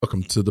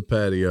Welcome to the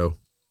patio.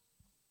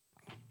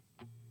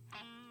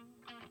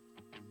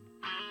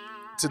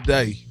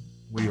 Today,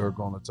 we are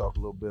going to talk a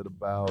little bit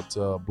about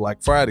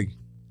Black Friday.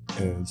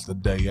 It's the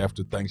day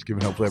after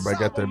Thanksgiving. Hopefully, everybody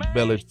got their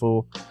bellies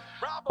full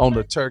on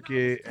the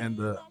turkey and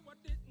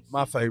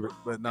my favorite,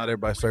 but not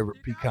everybody's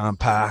favorite, pecan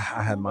pie.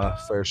 I had my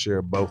fair share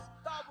of both.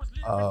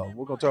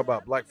 We're going to talk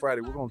about Black Friday.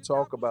 We're going to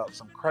talk about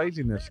some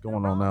craziness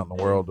going on out in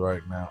the world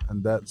right now,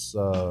 and that's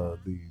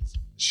these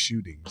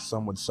shootings.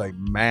 Some would say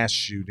mass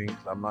shootings.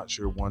 I'm not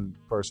sure one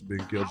person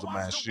being killed is a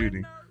mass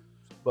shooting,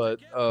 but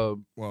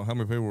well, how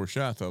many people were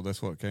shot though?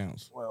 That's what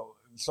counts. Well,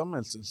 in some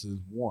instances,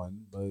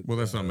 one, but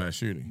that's not mass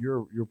shooting.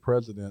 Your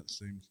president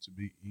seems to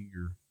be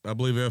eager. I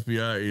believe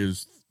FBI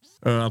is.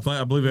 I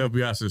believe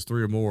FBI says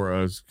 3 or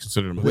more is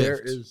considered a mass.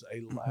 There is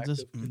a lack of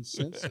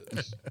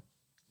consensus.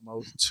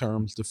 Most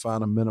terms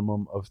define a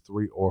minimum of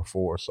 3 or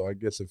 4. So I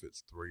guess if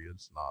it's 3,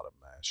 it's not a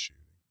mass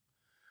shooting.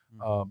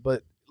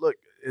 But look,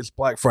 it's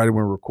Black Friday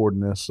when we're recording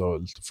this, so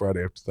it's the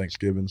Friday after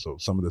Thanksgiving. So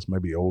some of this may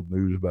be old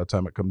news by the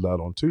time it comes out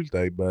on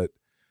Tuesday. But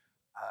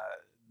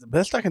the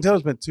best I can tell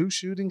has been 2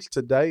 shootings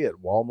today at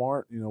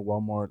Walmart. You know,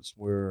 Walmart's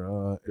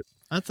where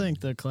I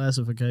think the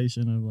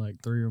classification of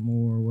like 3 or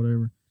more or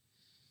whatever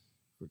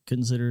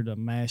considered a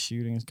mass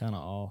shooting is kind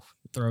of off.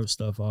 Throw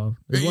stuff off.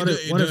 What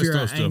if you're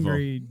an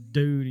angry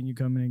dude and you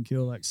come in and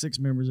kill like 6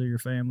 members of your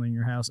family in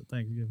your house at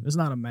Thanksgiving? It's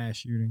not a mass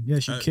shooting.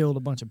 Yes, you killed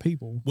a bunch of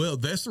people. Well,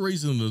 that's the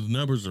reason the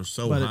numbers are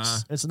so high.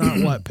 It's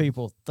not what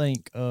people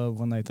think of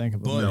when they think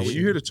of a mass when shooting.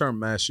 you hear the term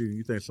mass shooting,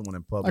 you think someone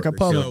in public. Like a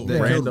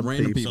public. Random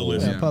people. So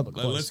listen, public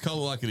let's call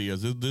it like it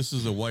is. This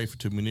is a way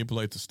to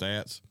manipulate the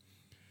stats.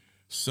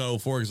 So,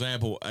 for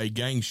example, a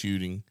gang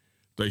shooting,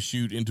 they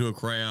shoot into a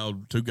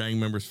crowd, 2 gang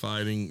members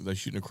fighting, they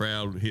shoot in a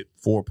crowd, hit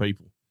 4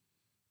 people.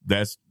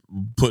 That's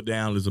put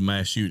down as a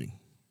mass shooting.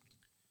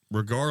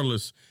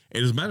 Regardless,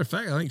 and as a matter of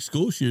fact, I think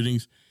school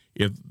shootings,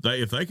 if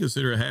they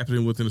consider it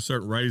happening within a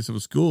certain radius of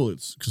a school,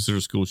 it's considered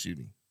a school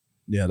shooting.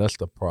 Yeah, that's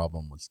the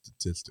problem with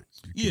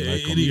statistics. Yeah,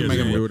 it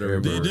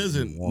is.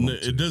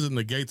 It doesn't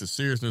negate the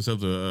seriousness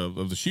of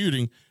the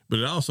shooting, but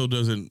it also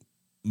doesn't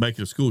make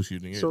it a school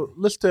shooting. So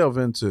let's delve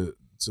into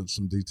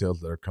some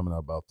details that are coming out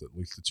about at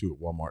least the 2 at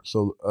Walmart.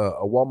 So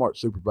a Walmart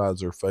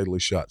supervisor fatally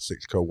shot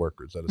 6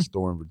 co-workers at a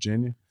store in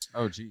Virginia.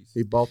 Oh, geez.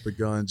 He bought the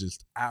gun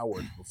just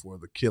hours before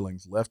the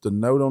killings, left a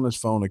note on his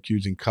phone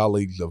accusing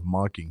colleagues of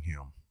mocking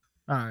him.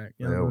 All right.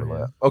 They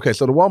overlap. Okay,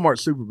 so the Walmart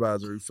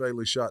supervisor who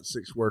fatally shot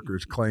 6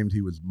 workers claimed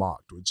he was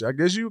mocked, which I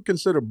guess you would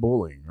consider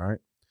bullying, right?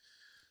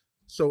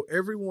 So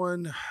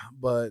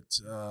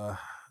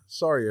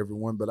sorry,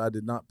 everyone, but I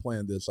did not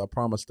plan this. I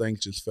promise things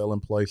just fell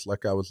in place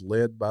like I was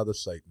led by the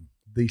Satan.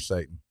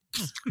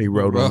 He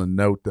wrote on a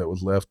note that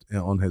was left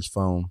on his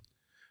phone,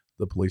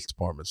 the police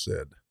department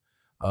said.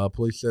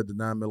 Police said the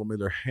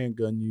 9mm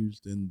handgun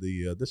used in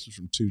the, this was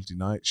from Tuesday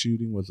night,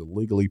 shooting was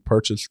illegally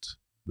purchased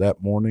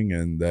that morning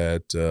and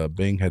that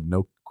Bing had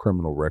no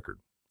criminal record.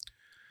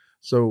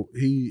 So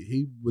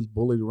he was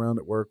bullied around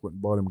at work, went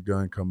and bought him a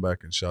gun, come back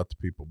and shot the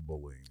people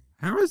bullying.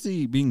 How is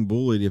he being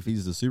bullied if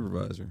he's the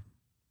supervisor?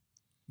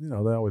 You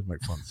know, they always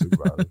make fun of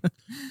supervisors.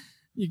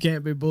 You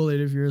can't be bullied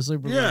if you're a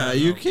supervisor. Yeah,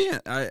 you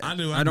can't. I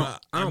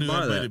don't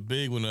buy that. Made it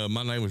big when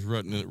my name was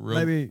written.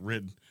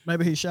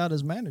 Maybe he shot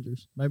his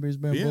managers. Maybe he's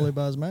been bullied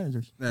by his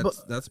managers.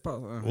 That's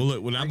possible. Well,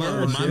 look, when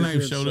my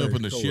name showed up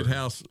in the shit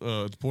house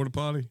at the porta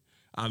potty,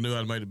 I knew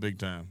I'd made it big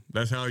time.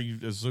 That's how you,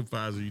 as a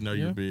supervisor,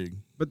 you're big.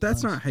 But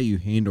that's not how you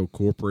handle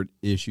corporate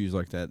issues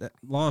like that.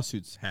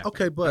 Lawsuits happen.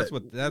 Okay, but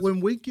when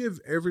we give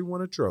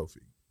everyone a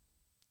trophy,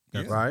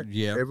 right?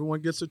 Yeah,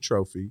 everyone gets a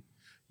trophy.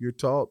 You're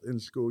taught in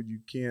school you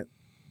can't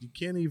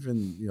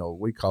even,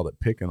 we call it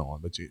picking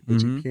on, but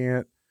you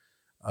can't,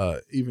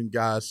 even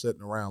guys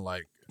sitting around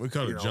like, we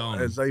call it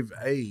Jonah. As they've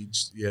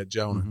aged. Yeah,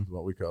 Jonah is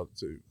what we call it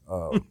too.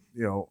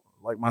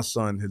 Like my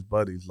son, his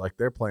buddies, like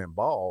they're playing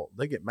ball.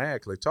 They get mad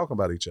because they talk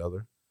about each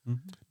other.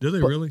 Do they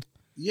really?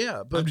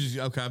 Yeah, but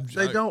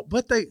they don't.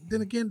 But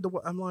then again,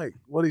 I'm like,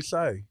 what'd he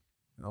say?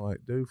 And I'm like,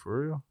 dude, for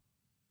real?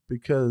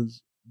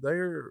 Because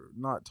they're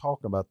not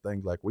talking about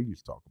things like we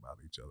used to talk about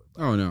each other.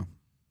 Oh, no.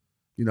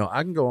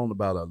 I can go on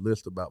about a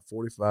list about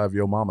 45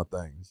 yo mama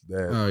things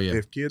that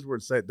if kids were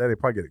to say that, they'd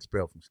probably get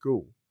expelled from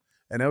school.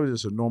 And that was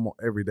just a normal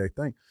everyday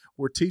thing.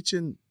 We're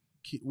teaching,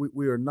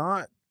 we are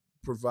not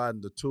providing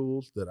the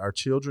tools that our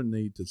children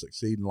need to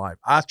succeed in life.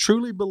 I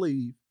truly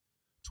believe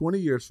 20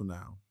 years from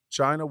now,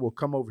 China will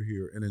come over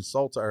here and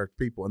insult our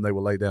people and they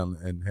will lay down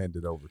and hand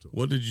it over to us.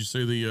 What did you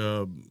see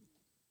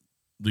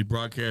the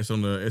broadcast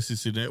on the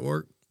SEC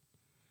network?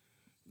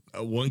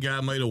 One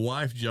guy made a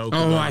wife joke.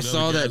 Oh, I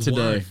saw that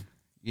today. Wife.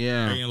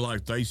 Yeah.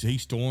 And he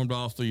stormed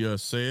off the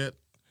set.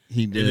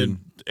 He did. And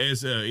then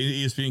as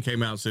ESPN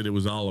came out and said it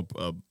was all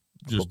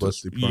just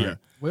publicity prank. Yeah.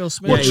 Will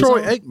Smith. Well,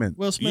 Troy Aikman.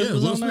 Will Smith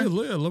was on there.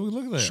 Let me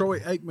look at that. Troy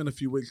Aikman a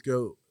few weeks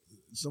ago,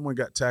 someone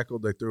got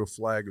tackled. They threw a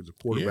flag. It was a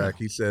quarterback.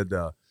 Yeah. He said,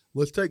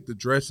 let's take the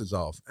dresses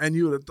off. And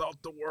you would have thought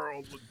the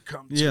world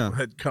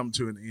had come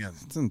to an end.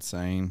 It's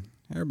insane.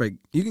 Everybody,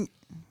 you can.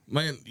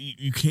 Man,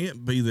 you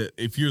can't be that.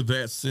 If you're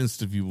that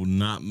sensitive, you will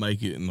not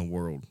make it in the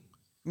world.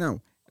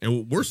 No.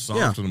 And we're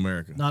soft in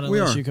America. Not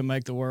unless you can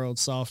make the world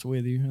soft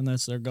with you, and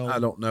that's their goal. I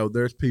don't know.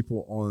 There's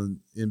people on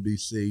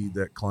NBC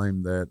that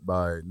claim that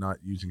by not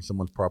using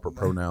someone's proper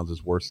pronouns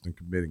is worse than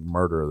committing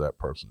murder of that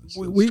person. It's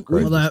the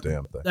craziest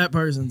damn thing. That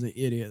person's an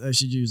idiot. They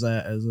should use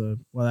that as a.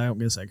 Well, I don't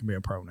guess that can be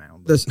a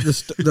pronoun.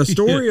 The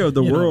story of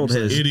the world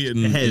has idiot.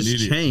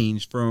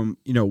 changed from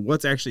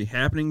what's actually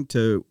happening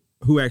to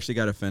who actually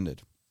got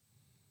offended.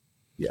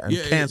 Yeah, and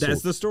cancel.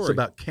 That's the story. It's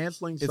about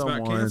canceling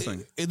someone for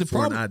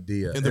an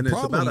idea. And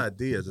it's about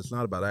ideas. It's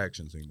not about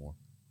actions anymore.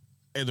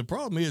 And the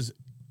problem is,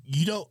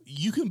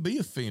 you can be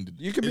offended.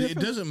 You can be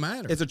offended. It doesn't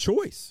matter. It's a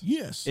choice.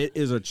 Yes. It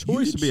is a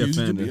choice to be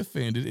offended. To be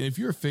offended. And if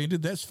you're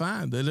offended, that's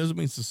fine. That doesn't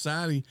mean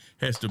society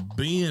has to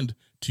bend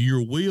to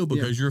your will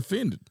because you're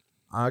offended.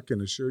 I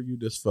can assure you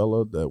this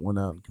fellow that went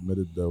out and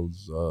committed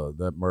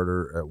that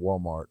murder at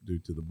Walmart due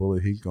to the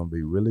bully, he's going to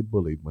be really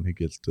bullied when he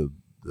gets to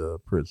the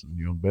prison.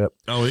 You bet.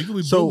 Oh, he can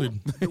be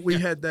bullied. We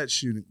had that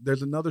shooting.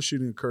 There's another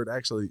shooting occurred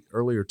actually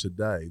earlier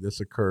today.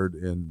 This occurred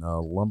in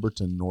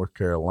Lumberton, North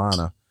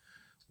Carolina,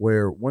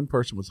 where one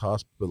person was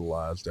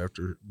hospitalized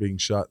after being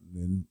shot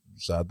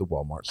inside the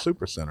Walmart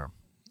Supercenter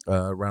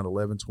around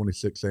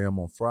 11:26 a.m.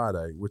 on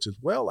Friday, which is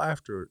well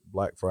after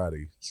Black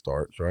Friday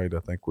starts, right?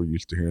 I think we're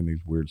used to hearing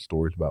these weird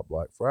stories about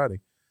Black Friday.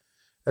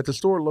 At the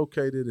store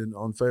located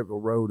on Fayetteville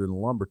Road in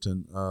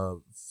Lumberton,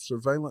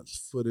 surveillance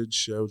footage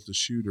shows the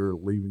shooter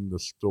leaving the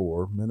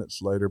store.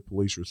 Minutes later,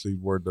 police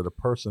received word that a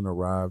person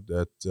arrived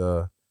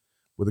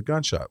with a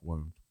gunshot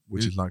wound,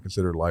 which is not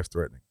considered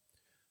life-threatening.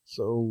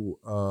 So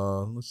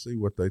let's see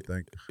what they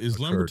think. Is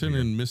Lumberton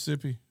in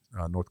Mississippi?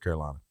 North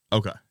Carolina.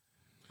 Okay.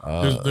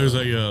 There's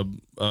a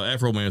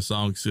Afro Man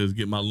song that says,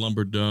 "Get my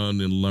lumber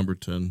done in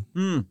Lumberton."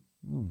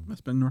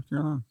 That's been North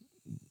Carolina.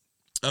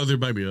 Oh, there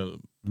may be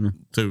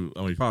two.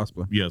 I mean,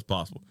 possibly. Yes,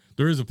 possible.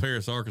 There is a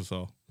Paris,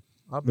 Arkansas.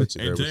 I bet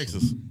you and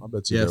Texas. I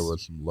bet you there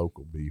was some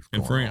local beef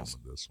in France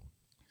with this one.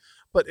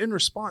 But in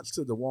response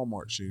to the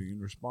Walmart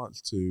shooting,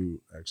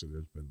 actually,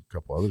 there's been a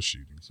couple other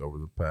shootings over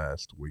the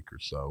past week or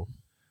so.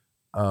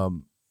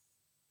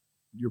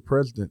 Your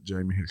president,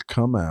 Jamie, has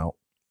come out.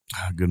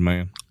 Good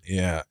man.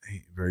 Yeah,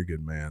 very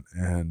good man.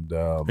 And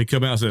he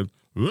come out and said,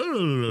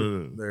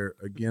 they're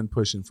again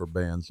pushing for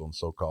bans on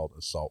so-called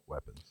assault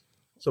weapons.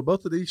 So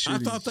both of these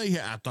shootings, I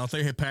thought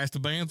they had passed the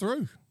ban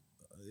through.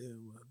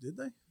 Did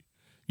they?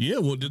 Yeah,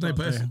 well, did they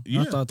pass?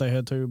 I thought they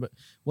had to, but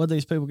what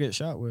these people get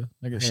shot with?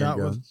 They get shot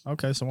with.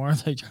 Okay, so why are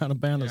they trying to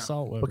ban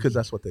assault weapons? Because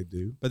that's what they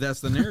do. But that's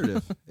the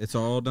narrative. It's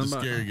all done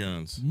by scary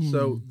guns.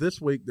 So this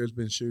week there's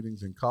been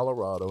shootings in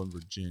Colorado and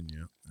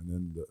Virginia, and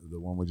then the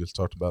one we just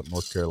talked about in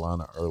North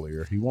Carolina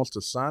earlier. He wants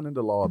to sign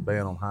into law a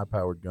ban on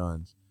high-powered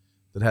guns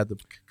that had the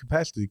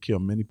capacity to kill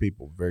many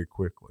people very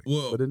quickly.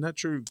 Well, but isn't that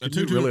true? Can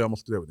you really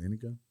almost do that with any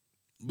gun?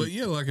 But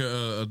yeah, like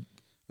a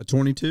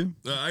 22?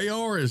 The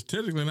AR is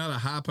technically not a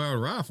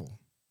high-powered rifle.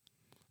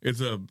 It's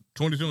a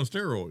 22 on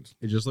steroids.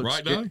 It just looks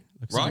right, Donnie?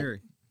 Right?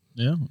 Scary.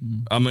 Yeah.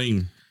 I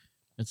mean,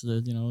 it's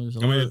there's a lot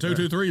the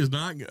 223 is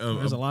not.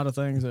 There's a lot of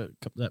things that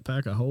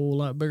pack a whole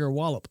lot bigger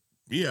wallop.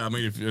 Yeah, I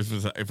mean, if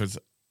it's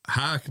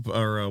high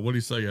or what do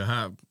you say, a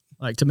high?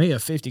 Like to me, a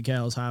 50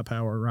 cal is high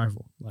power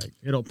rifle. Like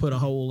it'll put a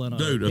hole in a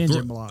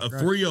engine block. A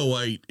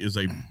 308 is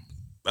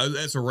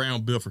that's a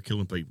round built for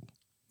killing people.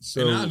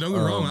 So and don't get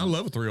me wrong, I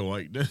love a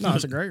 308. No,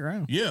 it's a great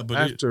round. Yeah, but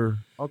after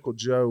Uncle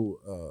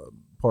Joe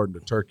pardoned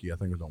the turkey, I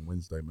think it was on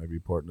Wednesday. Maybe he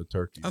pardoned the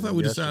turkey. I thought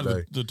we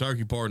decided the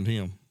turkey pardoned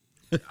him.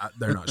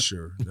 They're not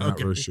sure. They're not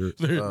really sure.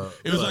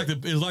 It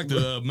was like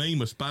the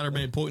meme of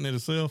Spider-Man pointing at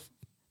himself.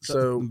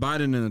 So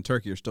Biden and the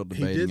turkey are still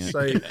debating. He did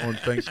say on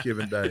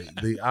Thanksgiving Day,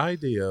 the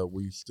idea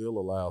we still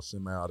allow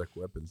semi-automatic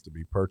weapons to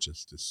be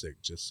purchased is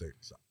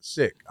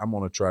sick. I'm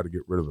going to try to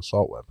get rid of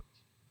assault weapons.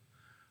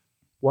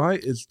 Why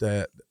is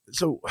that?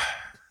 So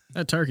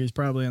that turkey's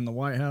probably in the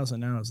White House, and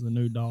now it's the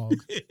new dog.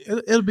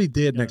 It'll be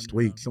dead next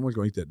week. Someone's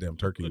going to eat that damn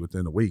turkey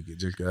within a week. It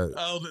just got.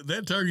 Oh,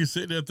 that turkey's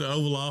sitting at the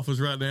Oval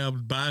Office right now.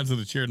 Biden's in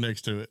the chair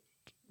next to it.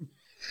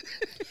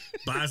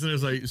 Biden's there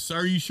like,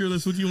 "Sir, you sure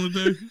that's what you want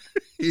to do?"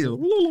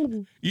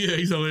 Yeah,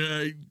 he's like,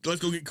 "Hey,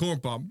 let's go get corn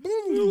pop."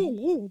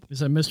 He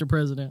said, "Mr.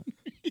 President,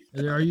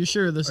 are you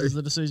sure this is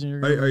the decision you're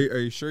going to make? Are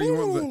you sure you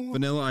want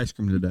vanilla ice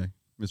cream today,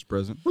 Mr.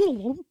 President?"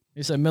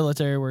 He said,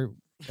 "Military, we're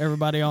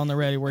everybody on the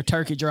ready. We're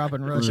turkey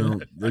dropping Russia."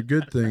 Well, the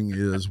good thing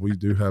is we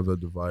do have a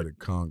divided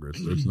Congress.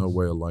 There's no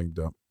way a lame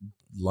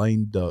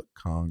duck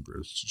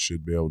Congress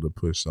should be able to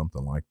push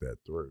something like that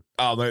through.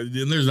 Oh,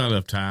 there's not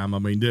enough time. I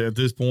mean, at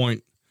this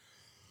point,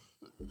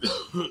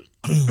 on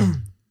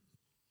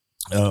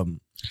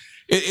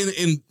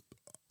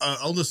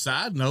the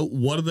side note,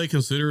 what do they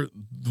consider?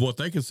 What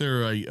they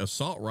consider a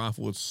assault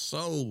rifle is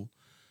so,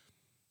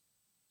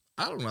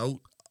 I don't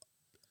know.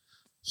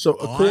 So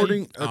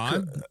according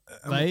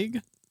vague,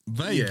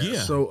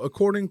 yeah. So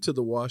according to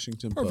the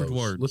Washington Perfect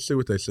Post, word. Let's see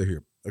what they say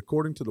here.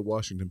 According to the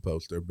Washington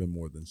Post, there have been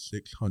more than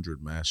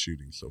 600 mass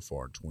shootings so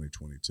far in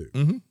 2022.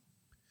 Mm-hmm.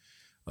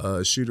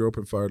 A shooter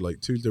opened fire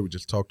late Tuesday. We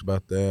just talked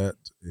about that.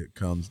 It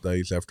comes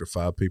days after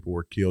 5 people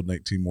were killed and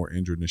 18 more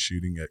injured in a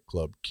shooting at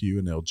Club Q,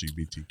 an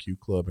LGBTQ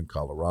club in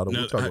Colorado.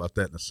 We'll talk about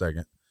that in a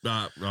second.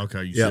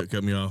 Okay, you should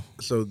cut me off.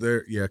 So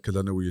because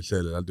I know where you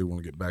said it. I do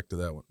want to get back to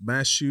that one.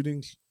 Mass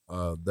shootings,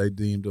 they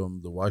deemed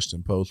them, the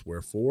Washington Post,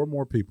 where 4 or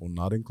more people,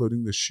 not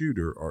including the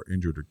shooter, are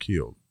injured or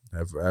killed,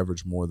 have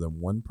averaged more than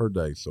 1 per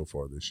day so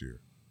far this year.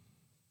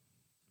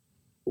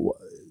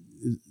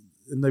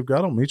 And they've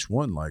got them each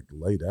one like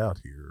laid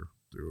out here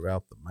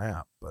throughout the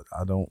map, but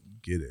I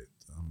don't get it.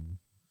 I'm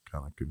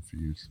kind of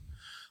confused.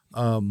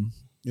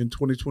 In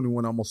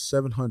 2021, almost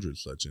 700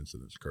 such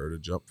incidents occurred, a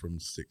jump from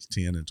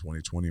 610 in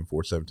 2020 and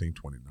 417 in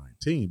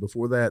 2019.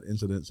 Before that,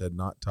 incidents had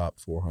not topped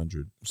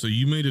 400. So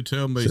you mean to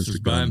tell me since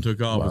Biden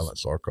took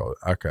office,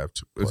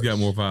 it's got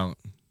more violent?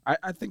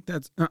 I think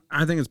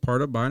I think it's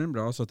part of Biden, but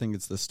I also think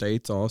it's the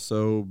states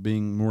also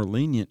being more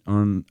lenient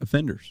on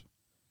offenders.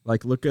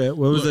 Like, look at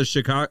what was it,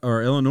 Chicago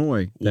or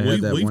Illinois?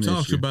 We've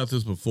talked about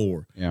this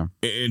before. Yeah.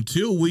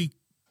 Until we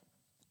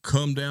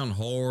come down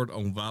hard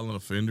on violent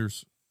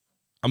offenders,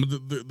 I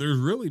mean, there's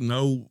really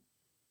no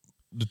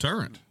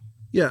deterrent.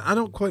 Yeah, I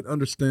don't quite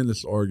understand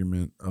this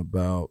argument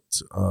about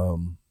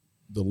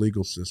the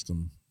legal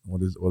system.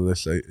 What do they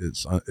say?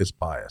 It's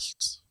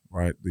biased,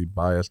 right? The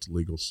biased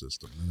legal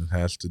system, and it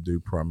has to do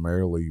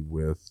primarily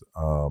with.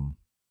 I'm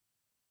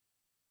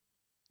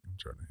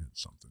trying to hit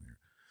something here.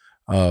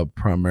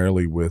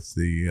 Primarily with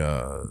the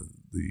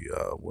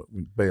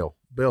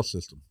bail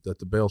system. That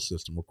the bail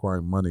system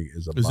requiring money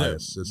is a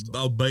biased system.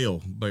 Oh,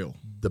 bail.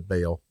 The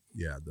bail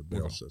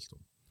system.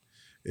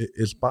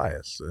 It's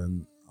biased,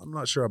 and I'm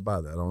not sure I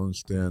buy that. I don't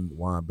understand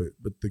why, but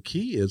the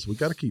key is we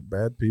got to keep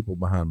bad people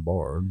behind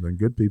bars and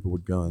good people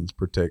with guns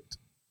protect.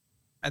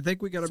 I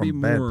think we got to be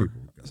more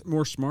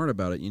smart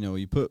about it. You know,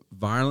 you put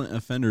violent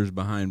offenders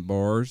behind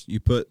bars.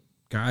 You put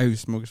guy who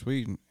smokes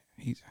weed.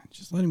 He's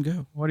just let him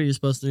go. What are you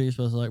supposed to do? You're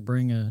supposed to like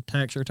bring a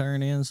tax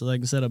return in so they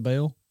can set a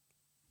bail.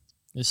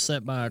 It's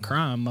set by a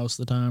crime most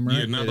of the time,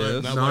 right? Yeah,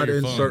 not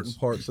in certain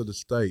parts of the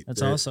state.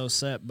 It's also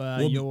set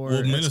by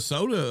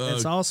Minnesota.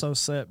 It's also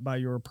set by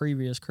your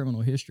previous criminal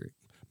history.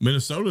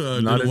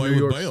 Minnesota not did in away New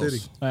York with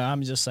bails. City.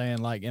 I'm just saying,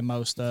 like in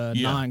most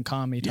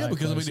non-commie type. Yeah,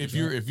 because places,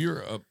 if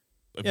you're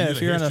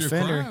an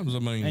offender crimes,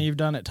 and you've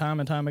done it time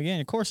and time again,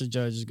 of course the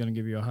judge is going to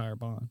give you a higher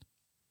bond.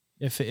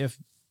 If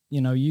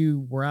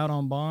you were out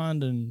on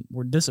bond and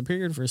were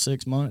disappeared for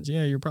 6 months,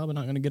 you're probably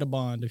not going to get a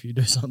bond if you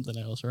do something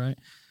else, right?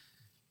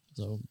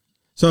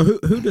 So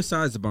who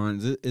decides the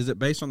bond? Is it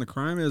based on the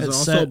crime?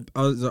 Is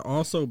it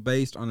also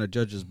based on a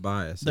judge's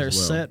bias? They're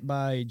set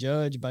by a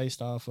judge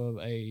based off of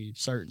a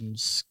certain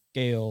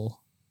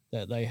scale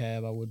that they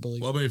have, I would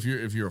believe. Well, I mean,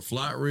 if you're a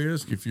flight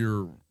risk, it's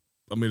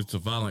a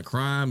violent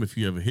crime. If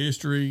you have a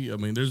history, I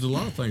mean, there's a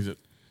lot of things that.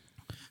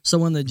 So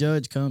when the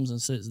judge comes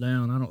and sits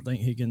down, I don't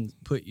think he can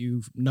put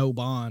you no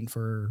bond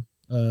for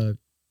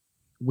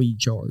weed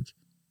charge.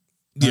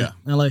 Yeah.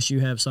 Unless you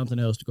have something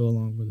else to go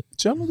along with it.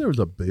 Tell me there was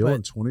a bill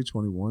in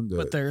 2021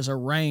 but there's a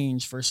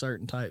range for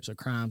certain types of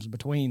crimes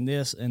between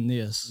this and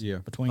this. Yeah.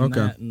 Between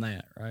that and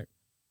that, right?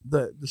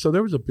 So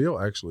there was a bill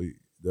actually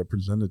that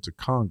presented to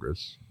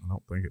Congress. I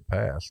don't think it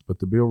passed, but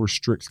the bill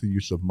restricts the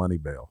use of money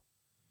bail.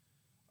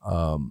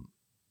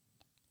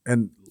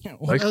 And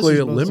basically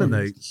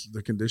eliminates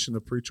the condition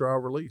of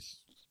pretrial release.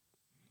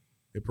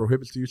 It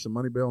prohibits the use of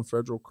money bail in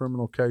federal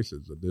criminal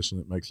cases.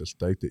 Additionally, it makes a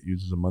state that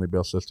uses a money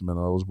bail system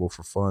ineligible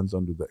for funds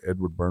under the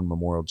Edward Byrne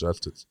Memorial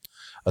Justice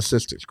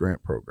Assistance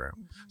Grant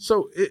Program.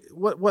 So,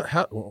 what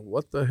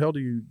the hell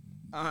do you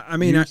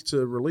use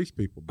to release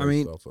people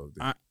based off of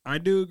this? I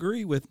do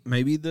agree with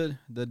maybe the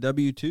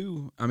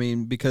W-2. I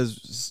mean,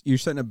 because you're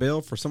setting a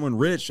bill for someone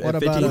rich at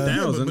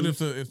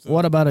 $15,000.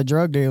 What about a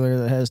drug dealer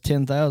that has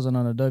 $10,000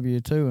 on a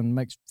W-2 and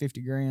makes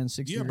 $50,000,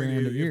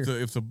 $60,000 a year?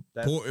 If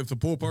the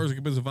poor person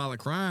commits a violent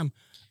crime,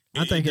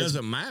 I think it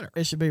doesn't matter.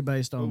 It should be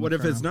based on. What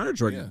if it's not a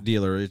drug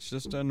dealer? It's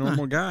just a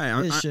normal guy.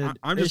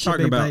 I'm just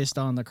talking about based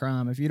on the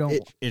crime. If you don't,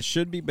 it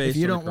should be based.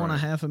 If you don't want a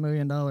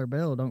 $500,000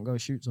 bail, don't go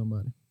shoot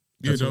somebody.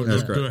 Yeah, don't do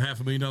a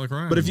 $500,000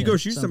 crime. But if you go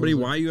shoot somebody,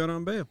 why are you out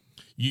on bail?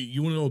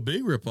 You want to know a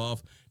big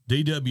ripoff?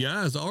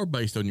 DWIs are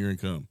based on your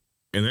income,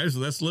 and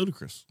that's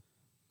ludicrous.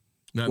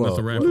 Not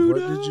the rap. What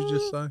did you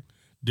just say?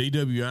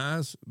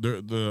 DWIs,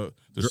 the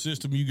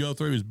system you go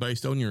through is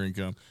based on your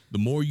income. The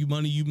more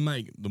money you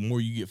make, the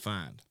more you get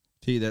fined.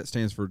 That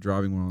stands for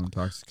driving while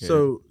intoxicated.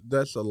 So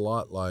that's a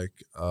lot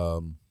like,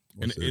 and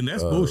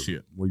that's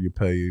bullshit. Where you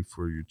pay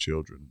for your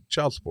children,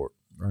 child support.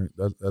 Right,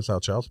 that's how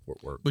child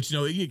support works. But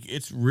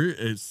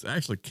it's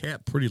actually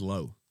capped pretty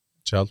low.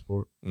 Child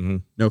support,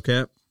 no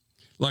cap.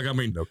 Like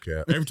no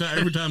cap. Every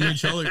time me and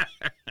Charlie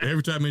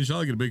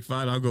get a big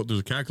fight, I'll go.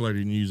 There's a calculator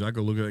you can use. I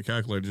go look at that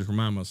calculator, just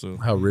remind myself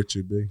how rich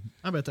you'd be.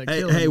 I bet they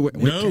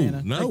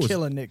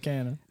killing Nick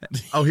Cannon.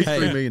 Oh, he's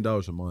 $3 million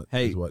a month.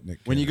 Hey, is what Nick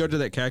when you go to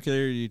that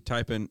calculator, you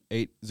type in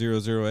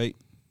 8008.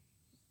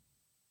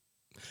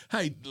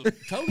 Hey,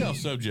 totally off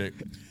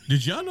subject.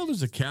 Did y'all know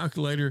there's a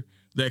calculator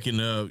that can,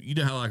 you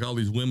know how like all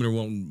these women are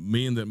wanting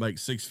men that make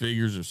 6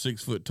 figures or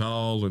 6 foot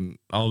tall and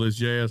all this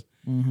jazz?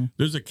 Mm-hmm.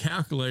 There's a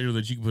calculator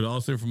that you can put all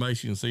this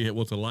information and see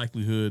what the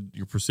likelihood,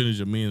 your percentage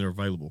of men are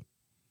available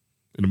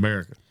in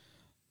America.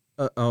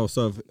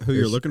 So who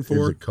you're looking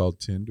for? Is it called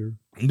Tinder?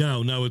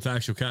 No, it's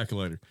actual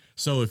calculator.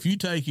 So if you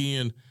take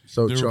in,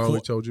 so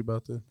Charlie told you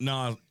about that?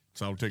 No,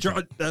 so I'll take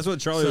that's what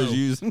Charlie was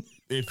using.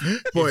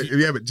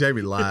 But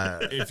Jamie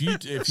lied. If you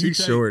he's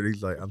short,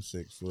 he's like, I'm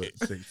 6 foot,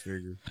 6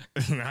 figures.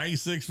 I ain't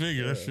 6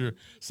 figures, that's sure.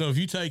 So if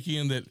you take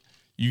in that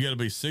you got to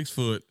be 6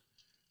 foot,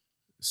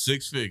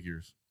 6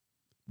 figures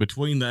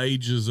between the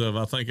ages of,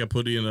 I think I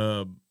put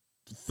in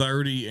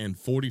 30 and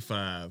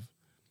 45,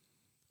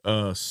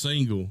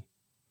 single,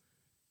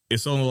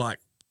 it's only like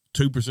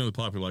 2% of the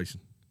population.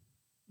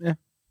 Yeah.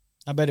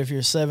 I bet if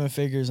you're 7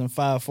 figures and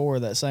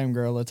 5'4", that same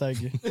girl will take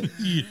you.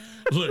 Yeah.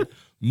 Look,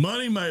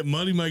 money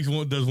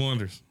does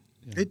wonders.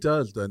 Yeah. It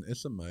does, doesn't it?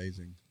 It's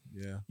amazing.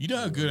 Yeah. You know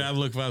how good I'd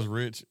look if I was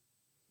rich?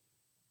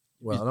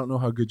 Well, I don't know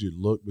how good you'd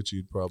look, but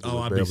you'd probably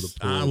be able to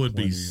pull I would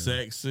be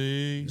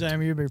sexy.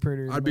 Jamie, you'd be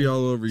prettier. I'd be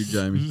all over you,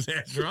 Jamie.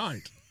 That's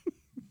right.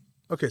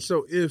 Okay,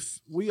 so if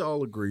we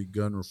all agree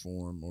gun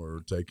reform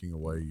or taking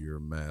away your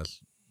mass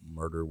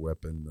murder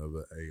weapon of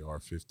an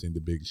AR-15, the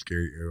big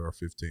scary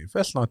AR-15, if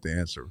that's not the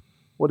answer,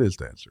 what is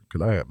the answer?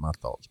 Because I have my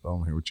thoughts, but I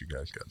don't hear what you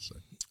guys got to say.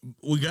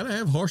 We got to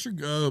have harsher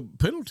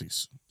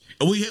penalties.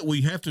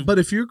 We have to. But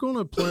if you're going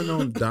to plan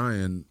on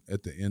dying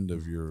at the end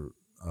of your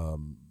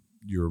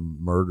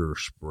murder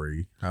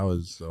spree, how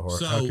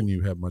can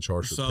you have much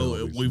harsher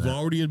penalties? So we've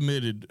already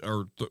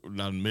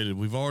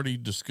we've already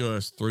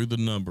discussed through the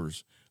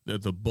numbers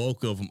that the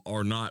bulk of them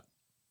are not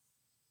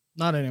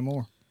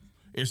anymore.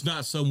 It's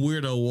not some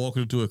weirdo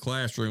walking into a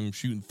classroom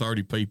shooting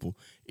 30 people.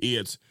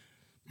 It's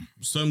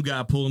some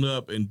guy pulling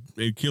up and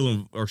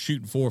killing or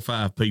shooting 4 or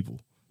 5 people.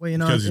 Well,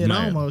 it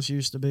almost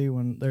used to be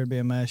when there'd be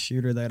a mass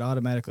shooter, they'd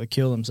automatically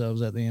kill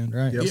themselves at the end,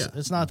 right? Yep. Yeah.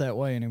 It's not that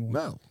way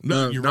anymore.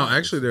 No, you're right.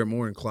 Actually, they're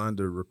more inclined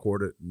to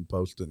record it and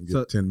post it and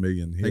get 10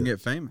 million hits. They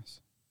get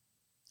famous.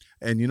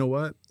 And you know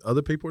what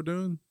other people are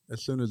doing?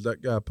 As soon as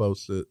that guy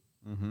posts it,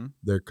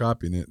 they're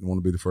copying it and want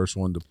to be the first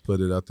one to put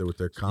it out there with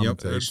their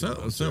commentation.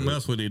 Yep. Something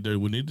else we need to do.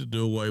 We need to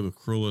do away with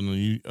cruel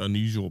and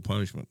unusual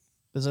punishment.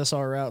 Is this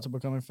our route to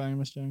becoming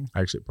famous, Jamie?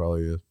 Actually, it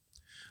probably is.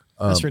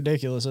 That's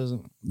ridiculous,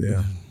 isn't it?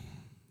 Yeah.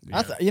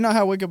 You know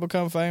how we could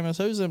become famous?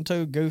 Who's them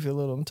two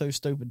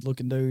stupid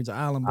looking dudes?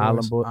 Island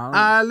boys.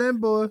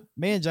 Island boy.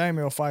 Me and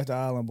Jamie will fight the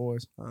Island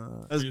boys.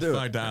 Let's do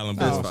it. The Island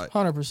boys.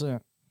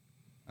 100%.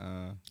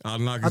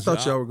 I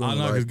thought y'all were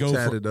going to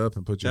chat it up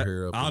and put your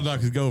hair up. I'll knock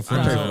his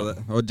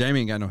girlfriend. Well,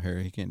 Jamie ain't got no hair.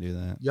 He can't do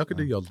that. Y'all could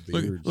do y'all's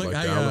beards. Look,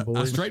 like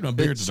I straightened my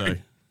beard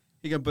today.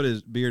 He can put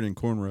his beard in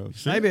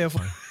cornrows. Maybe if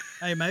we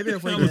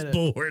I was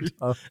bored.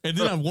 And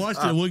then I watched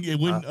it. It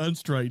wouldn't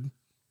unstraighten.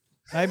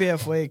 Maybe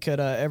if we could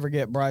ever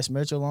get Bryce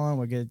Mitchell on,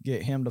 we could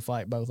get him to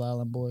fight both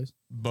Island boys.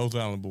 Both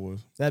Island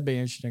boys. That'd be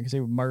interesting because he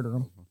would murder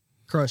them.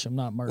 Crush them,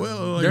 not murder them.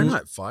 Well, they're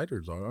not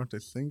fighters, aren't they?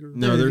 Singers?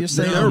 No,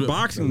 they were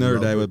boxing the other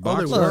day with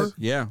boxing.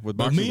 Yeah, with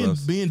boxing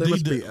gloves. Me and they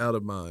must be out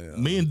of my...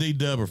 me and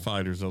D-Dub are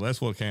fighters, though. That's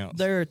what counts.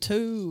 There are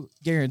two,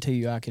 guarantee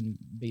you I can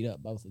beat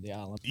up both of the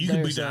islands. You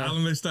can beat the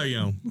island they stay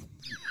on.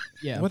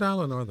 Yeah. What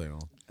island are they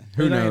on?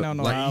 Who knows? Ain't on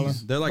no island.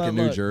 They're like in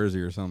New Jersey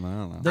or something.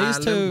 I don't know.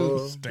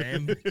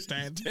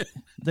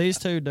 These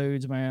two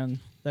dudes, man.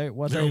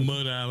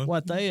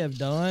 What they have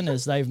done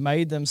is they've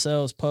made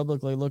themselves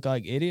publicly look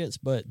like idiots,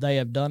 but they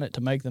have done it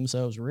to make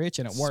themselves rich,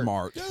 and it works.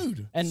 Smart,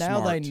 dude. And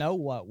now they know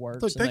what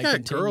works. Look, they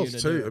got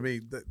girls too. I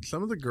mean,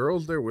 some of the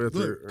girls they're with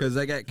because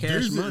they got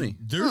cash money.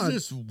 There's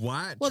this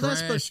white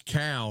trash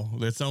cow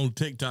that's on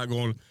TikTok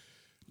going,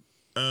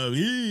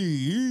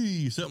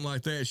 something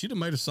like that. She'd have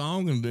made a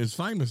song and is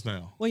famous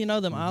now.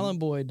 Well, them Island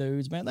Boy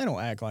dudes, man, they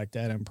don't act like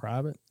that in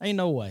private. Ain't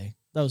no way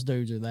those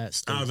dudes are that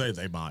stupid. Oh,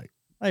 they might.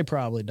 They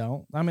probably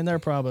don't. I mean, they're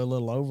probably a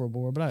little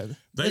overboard, but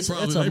they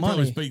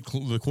probably speak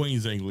the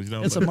Queen's English.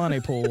 Don't it's they? a money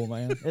pool,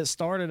 man. It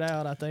started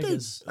out, I think,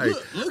 as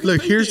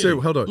look here's their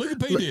hold on. Look at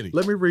P. Diddy.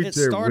 Let me read it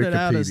their started Wikipedia.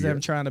 out as them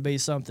trying to be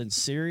something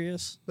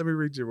serious. Let me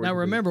read your Wikipedia. Now,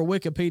 remember,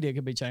 Wikipedia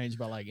can be changed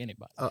by like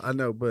anybody. I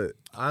know, but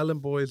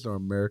Island Boys are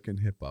an American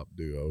hip hop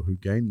duo who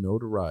gained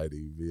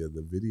notoriety via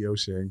the video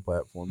sharing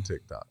platform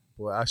TikTok.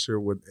 Boy, I sure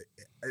would.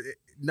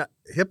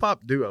 Hip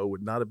hop duo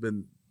would not have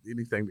been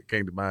anything that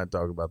came to mind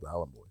talking about the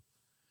Island Boys.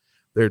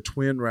 They're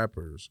twin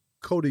rappers,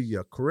 Cody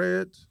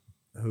Yakured,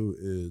 who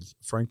is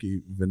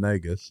Frankie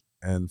Venegas,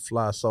 and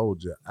Fly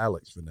Soldier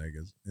Alex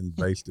Venegas, and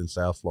based in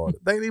South Florida.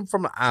 They ain't even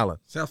from the island.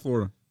 South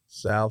Florida.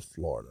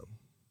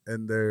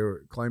 And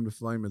their claim to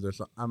fame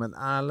is I'm an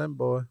island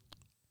boy.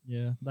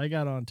 Yeah, they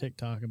got on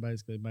TikTok and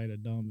basically made a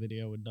dumb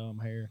video with dumb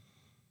hair.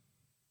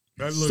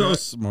 So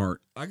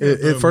smart.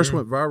 It first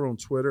went viral on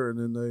Twitter, and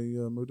then they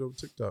moved over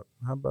to TikTok.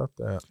 How about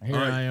that? Here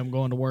I am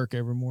going to work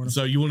every morning.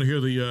 So you want to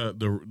hear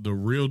the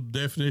real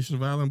definition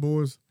of Island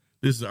Boys?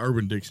 This is the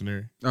Urban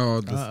Dictionary.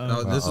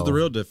 This is the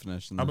real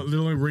definition. Let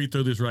me read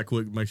through this right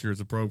quick to make sure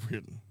it's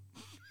appropriate.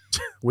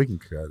 We can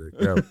cut it.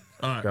 Go.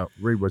 All right. Go.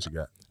 Read what you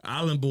got.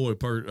 Island Boy,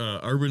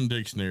 Urban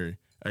Dictionary.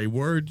 A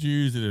word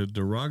used in a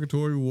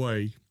derogatory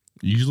way,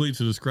 usually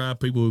to describe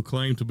people who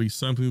claim to be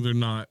something they're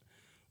not,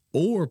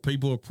 or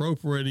people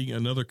appropriating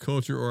another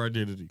culture or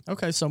identity.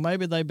 Okay, so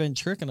maybe they've been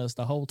tricking us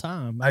the whole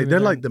time. Hey, they're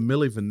like the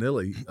Milli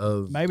Vanilli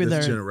of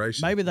this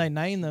generation. Maybe they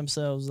name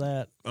themselves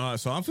that.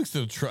 So I'm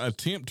fixing to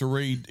attempt to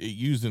read it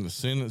used in a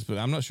sentence, but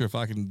I'm not sure if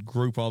I can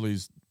group all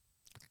these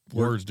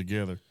words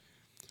together.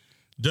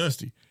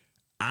 Dusty,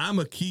 I'm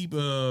a keep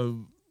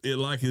it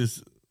like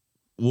it's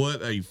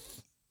what a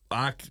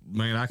I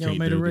can't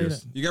do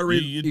this. You gotta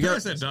read. You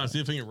got that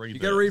Dusty. If you can read, you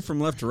gotta read from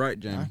left to right,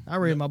 Jamie. I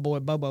read my boy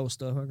Bobo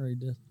stuff. I read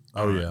this.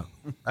 Oh yeah,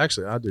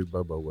 actually I do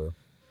Bobo well.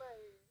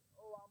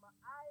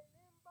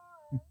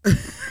 All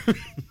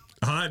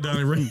right,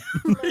 Donnie, read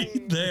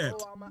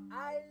that.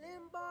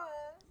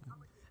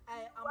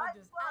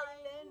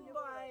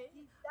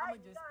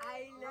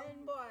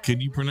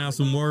 Can you pronounce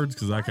some words?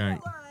 Because I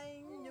can't.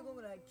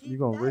 You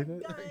gonna read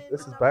it?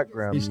 This is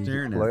background He's music,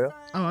 staring at player.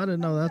 Oh, I didn't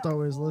know that. I thought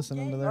we was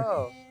listening to that.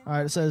 Oh. All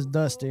right, it says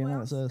Dusty, and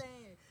then it says,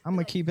 "I'm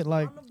gonna keep it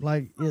like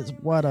it's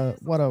what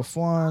a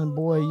fun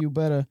boy. You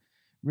better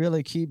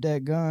really keep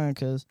that gun,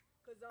 cause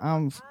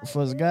I'm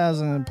for the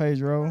guys in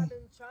Pedro."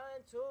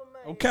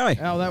 Okay.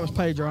 Oh, that was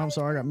Pedro. I'm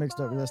sorry, I got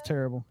mixed up. That's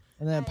terrible.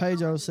 And then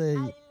Pedro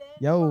said,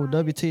 "Yo,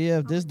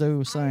 WTF? This dude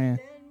was saying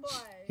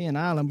he an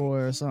island boy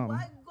or something."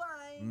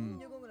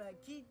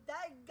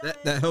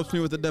 That helps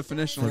me with the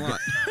definition a lot.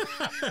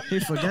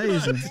 He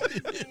forgave me.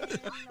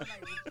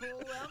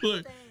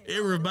 Look,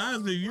 it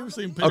reminds me. You ever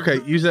seen Peter?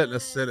 Okay, use that in a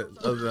sentence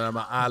other than I'm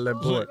an island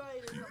boy.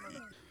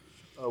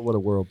 Oh, what a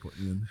world put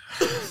in.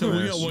 So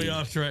we got way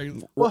off track.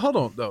 Well, hold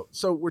on though.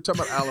 So we're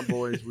talking about island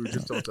boys. We were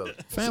just talking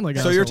about Family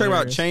Guy. So you're talking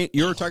about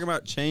You're talking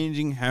about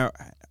changing how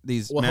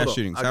these mass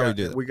shootings. How we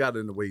do it. We got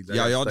in the weeds.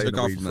 Yeah, y'all took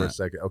off from for that a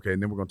second. Okay,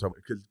 and then we're going to talk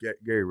because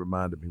Gary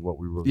reminded me what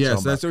we were. Yes,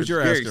 talking that's about. what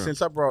you're Gary, asking. Since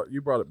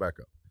you brought it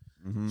back up.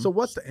 Mm-hmm. So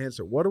what's the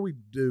answer? What do we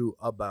do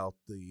about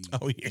the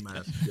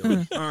mass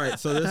killing? All right,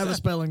 so this have a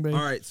spelling bee.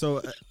 All right,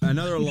 so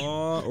another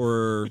law,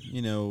 or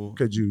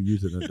could you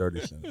use it in a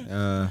dirty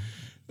sentence?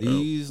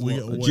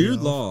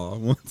 Jude Law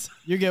once.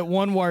 You get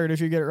one word.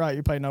 If you get it right,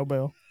 you pay no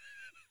bill.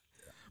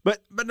 But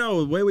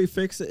no, the way we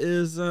fix it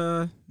is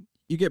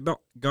you get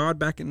God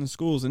back in the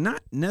schools, and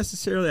not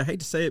necessarily. I hate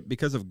to say it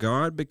because of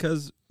God,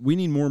 because we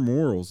need more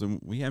morals, and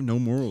we have no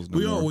morals.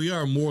 We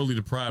are morally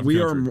deprived. We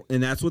country. are,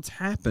 and that's what's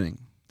happening.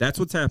 That's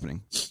what's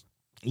happening.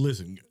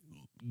 Listen,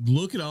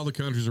 look at all the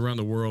countries around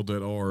the world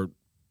that are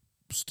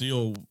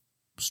still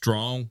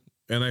strong,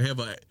 and they have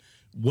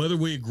whether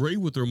we agree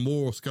with their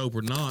moral scope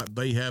or not,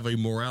 they have a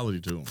morality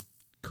to them.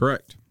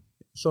 Correct.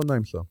 So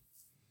name some.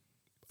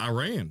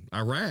 Iran,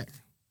 Iraq.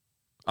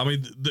 I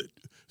mean,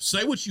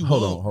 say what you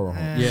want. Hold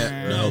on.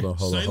 Yeah. No,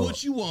 say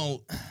what you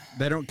want.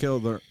 They don't kill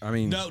their. I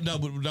mean, no.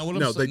 But what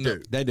no, I'm saying,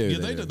 they do. Yeah,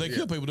 they do. They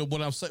kill people. But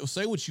what I'm saying,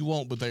 say what you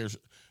want, but there's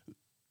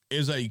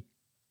a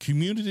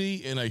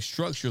community and a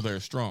structure that are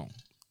strong.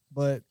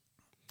 But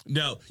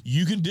now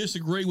you can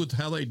disagree with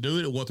how they do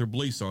it and what their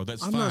beliefs are.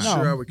 That's I'm fine. not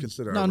sure I would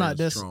consider. No, not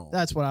this. Strong.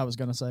 That's what I was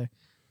going to say.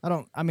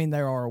 I mean,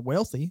 they are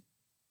wealthy.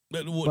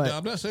 But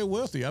I'm not saying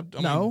wealthy. I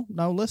mean,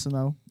 listen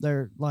though.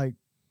 They're like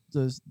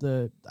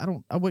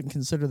I wouldn't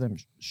consider them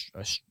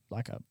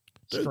like a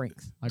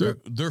strength.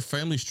 Their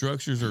family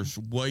structures are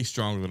way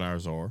stronger than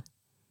ours are.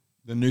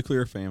 The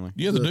nuclear family.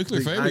 Yeah, the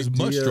nuclear family is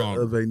much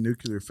stronger. Of a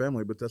nuclear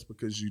family, but that's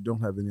because you don't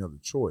have any other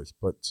choice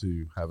but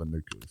to have a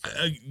nuclear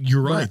family.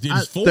 You're right.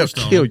 It's forced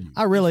they'll kill you.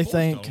 I really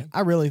think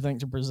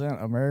to present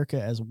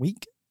America as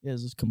weak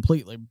is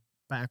completely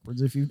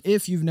backwards.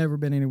 If you've never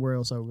been anywhere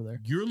else over there,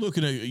 you're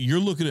looking at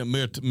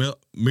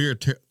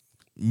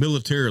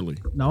militarily.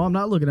 No, I'm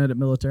not looking at it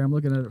military. I'm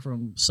looking at it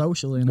from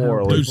socially and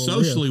morally. Dude,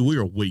 socially we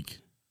are weak.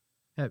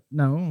 I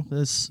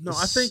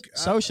think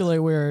socially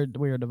we are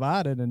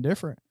divided and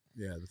different.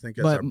 Yeah, I think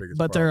that's our biggest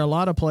but problem. there are a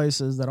lot of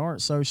places that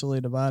aren't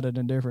socially divided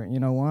and different. You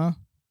know why?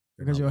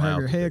 Because you'll have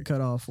your head cut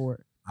off for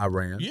it.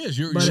 Iran. Yes,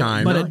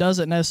 China. But it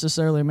doesn't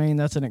necessarily mean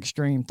that's an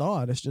extreme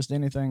thought. It's just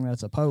anything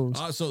that's opposed.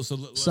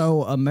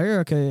 So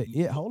America,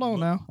 hold on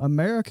now.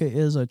 America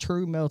is a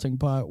true melting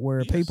pot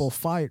where people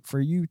fight for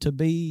you to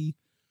be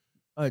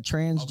a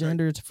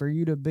transgender, for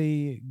you to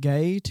be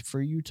gay,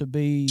 for you to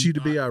be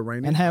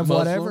Iranian, and have Muslim,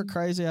 whatever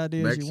crazy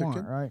ideas Mexican. You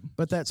want, right?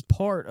 But that's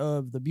part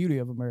of the beauty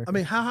of America. I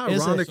mean, how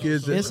ironic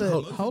is it?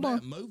 Hold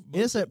on.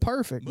 Is it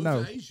perfect? No.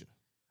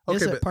 Okay,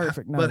 is it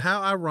perfect? No. But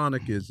how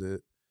ironic is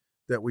it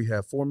that we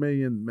have 4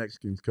 million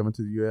Mexicans coming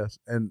to the U.S.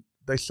 and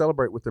they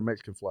celebrate with their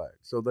Mexican flag?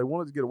 So they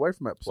wanted to get away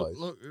from that place,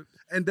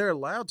 and they're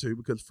allowed to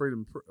because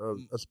freedom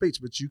of speech.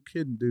 But you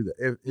couldn't do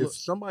that if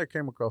somebody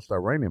came across the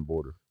Iranian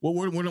border. Well,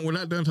 we're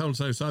not done talking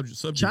the same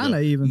subject. China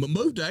even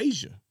move to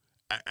Asia.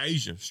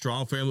 Asia,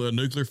 strong family, a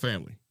nuclear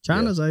family.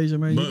 China's Asia,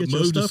 man. You get your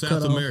move stuff to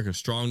South cut America, off.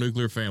 strong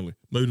nuclear family.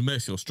 Move to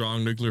Mexico,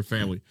 strong nuclear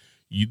family.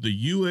 The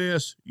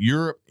U.S.,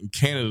 Europe, and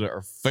Canada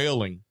are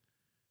failing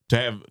to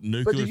have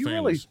nuclear families. But do you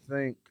really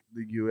think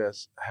the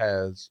U.S.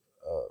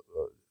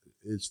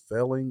 is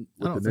failing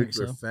with the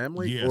nuclear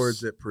family, yes. or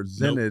is it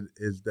presented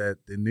as that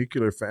the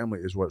nuclear family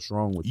is what's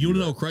wrong with you? You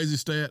know, crazy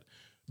stat.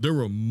 There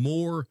were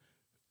more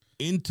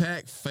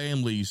intact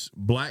families,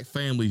 black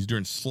families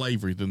during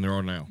slavery than there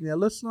are now. Yeah,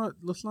 let's not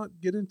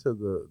get into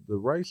the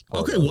race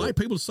part. Okay, white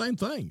people, the same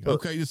thing.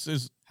 Okay,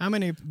 it's how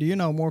many do you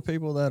know more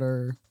people that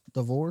are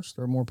divorced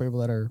or more people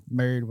that are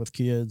married with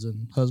kids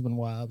and husband,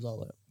 wives, all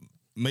that?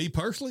 Me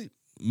personally,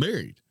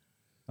 married.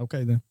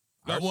 Okay, then.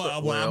 I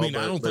mean,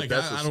 I don't think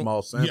that's I a don't.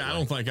 small sample. Yeah, I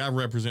don't think I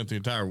represent the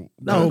entire.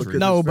 No, country.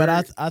 but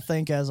I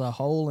think as a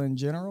whole in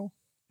general,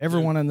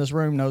 everyone in this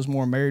room knows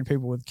more married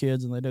people with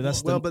kids than they do.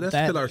 That's but that's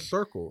because our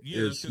circle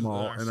is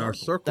small, and our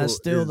circle that's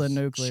still is the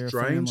nuclear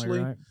strangely, family,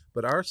 right?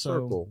 But our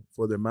circle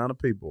for the amount of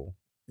people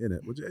in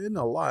it, which isn't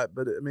a lot,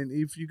 but I mean,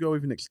 if you go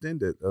even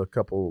extend it a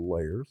couple of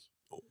layers,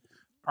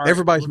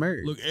 everybody's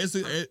married. Look,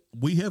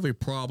 we have a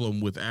problem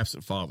with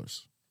absent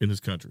fathers in this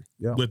country,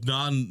 with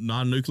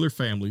non-nuclear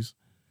families.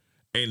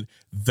 And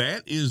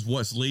that is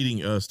what's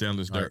leading us down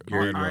this dirt.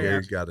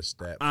 Gary's got a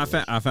stat. I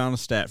found a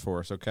stat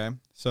for us, okay?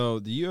 So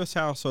the U.S.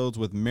 households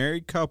with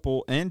married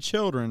couple and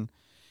children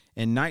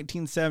in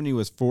 1970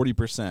 was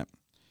 40%.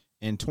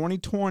 In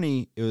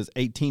 2020, it was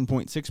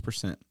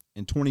 18.6%.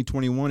 In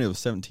 2021, it was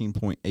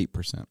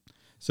 17.8%.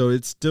 So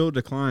it's still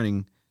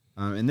declining.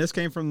 And this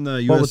came from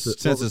the U.S.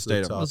 Census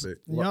data.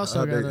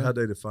 How'd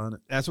they define it?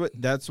 That's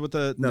what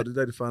the did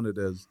they define it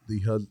as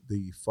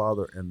the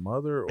father and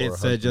mother? Or it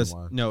said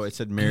it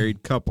said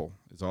married couple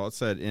is all it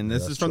said. And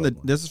this is from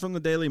the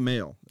Daily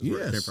Mail.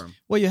 Yes. It came from.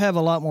 Well, you have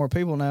a lot more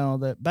people now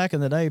that back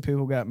in the day,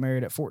 people got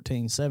married at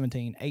 14,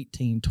 17,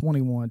 18,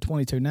 21,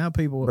 22. Now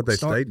people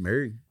stayed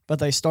married. But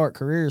they start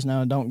careers now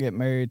and don't get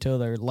married till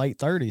their late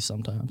 30s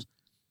sometimes.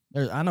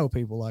 I know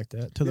people like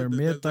that to their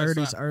mid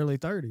 30s, early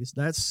 30s.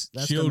 That's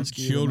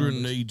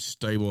children need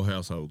stable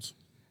households,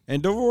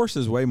 and divorce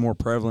is way more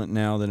prevalent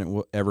now than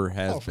it ever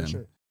has been.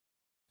 Sure.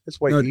 It's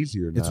way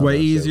easier. It's way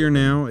easier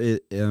now.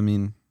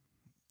 You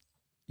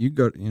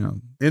go,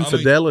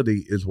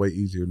 infidelity is way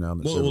easier now.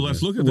 Than well,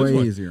 let's look at this way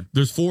way. Easier.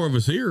 There's 4 of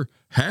us here.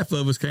 Half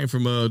of us came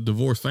from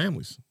divorced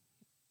families.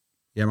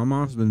 Yeah, my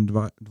mom's been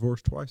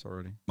divorced twice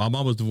already. My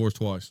mom was divorced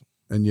twice.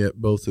 And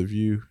yet both of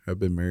you have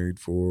been married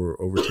for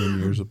over 10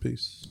 years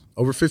apiece.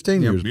 Over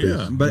 15 years apiece.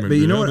 Yeah. But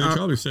you know what?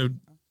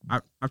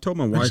 I've told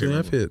my wife. Actually,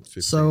 I've hit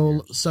 15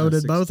 So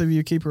years. did both of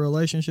you keep a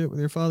relationship with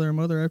your father and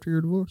mother after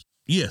your divorce?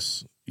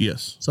 Yes.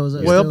 So is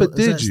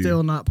that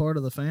still not part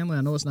of the family?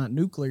 I know it's not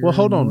nuclear. Well,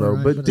 hold on, anymore,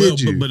 though. right? But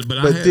did you? But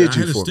I had a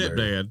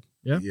stepdad.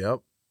 Yeah. Yep.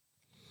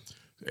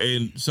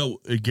 And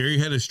so Gary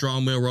had a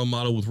strong male role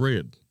model with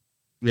Red.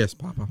 Yes,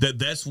 Papa.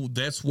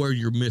 That's where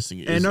you're missing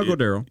it. And Uncle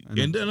Daryl.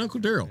 And Uncle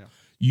Daryl. Yeah.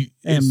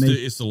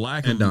 It's the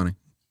lack and of Donnie.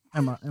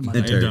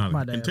 And Terry.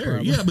 My dad, and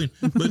Terry. Yeah, but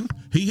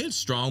he had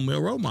strong male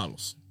role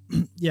models.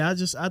 Yeah,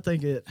 I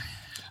think it.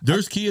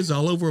 There's kids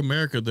all over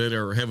America that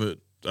have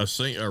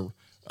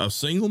a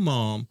single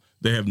mom.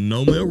 They have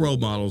no male role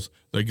models.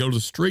 They go to the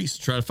streets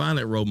to try to find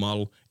that role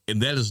model,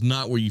 and that is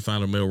not where you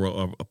find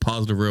a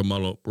positive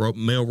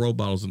male role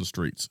models in the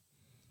streets.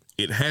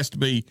 It has to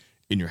be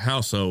in your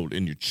household,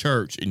 in your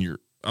church,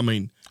 how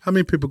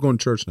many people go to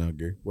church now,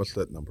 Gary? What's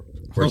that number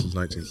versus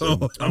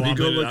 1970?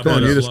 Go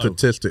on, get a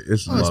statistic.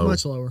 It's low. It's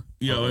much lower.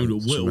 Yeah,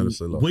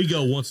 tremendously low. We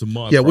go once a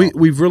month. Yeah,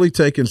 we've really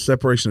taken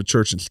separation of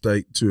church and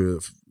state to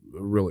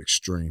a real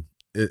extreme.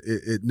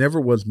 It never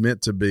was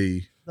meant to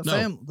be.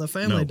 The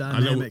family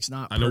dynamic's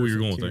not. I know where you're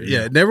going with that.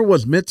 Yeah, it never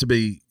was meant to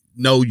be.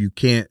 No, you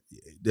can't.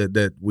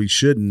 That we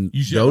shouldn't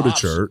go to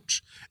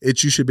church.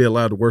 You should be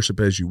allowed to worship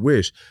as you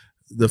wish.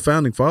 The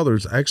founding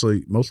fathers,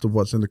 actually, most of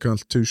what's in the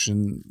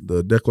Constitution,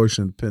 the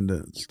Declaration of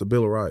Independence, the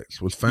Bill of Rights,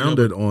 was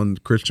founded on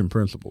Christian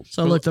principles.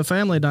 So, look, the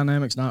family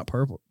dynamic's not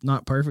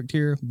perfect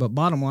here, but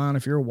bottom line,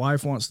 if your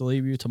wife wants to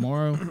leave you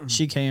tomorrow,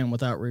 she can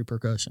without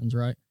repercussions,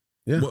 right?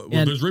 Yeah. Well,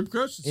 there's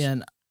repercussions?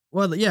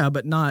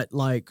 But not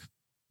like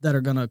that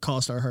are going to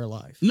cost her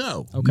life.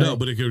 No. Okay. No,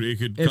 but it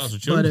could cost a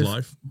children's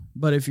life.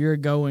 But if you're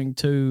going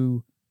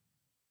to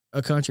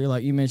a country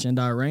like you mentioned,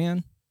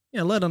 Iran,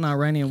 yeah, let an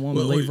Iranian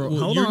woman leave.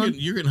 Hold on.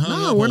 You're getting hung up.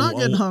 No, we're not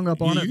getting hung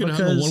up on it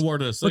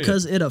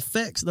because it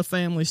affects the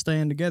family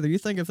staying together. You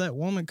think if that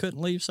woman couldn't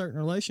leave certain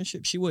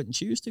relationships, she wouldn't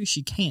choose to?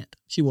 She can't.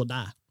 She will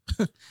die.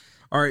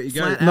 All right, you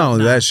got not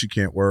only that, she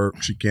can't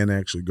work. She can't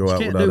actually go out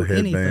without a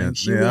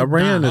headband. Yeah,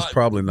 Iran is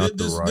probably not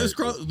the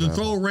right.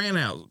 Throw Iran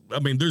out. I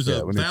mean, there's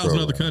 1,000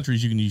 other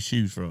countries you can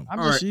choose from. I'm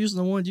just using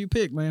the ones you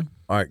pick, man.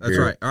 All right, that's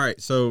right. All right,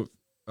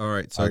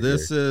 so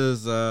this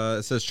is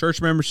it says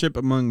church membership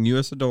among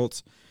U.S.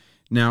 adults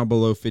now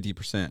below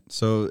 50%.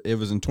 So it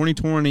was in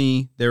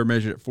 2020 they were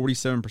measured at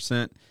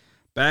 47%.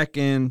 Back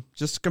in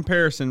just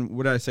comparison,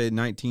 what did I say?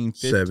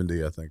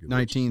 1970, I think.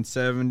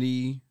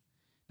 1970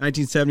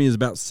 is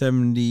about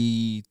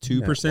 72%.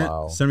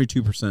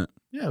 72%.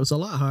 Yeah, it was a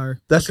lot higher.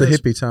 That's the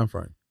hippie time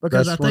frame.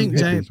 Because I think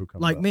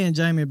me and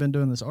Jamie have been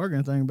doing this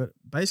arguing thing, but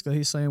basically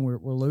he's saying we're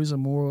losing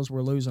morals,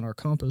 we're losing our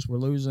compass, we're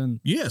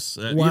losing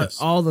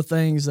all the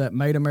things that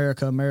made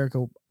America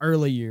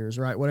early years,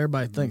 right? What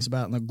everybody thinks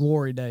about in the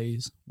glory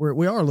days.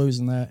 We are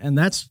losing that, and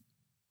that's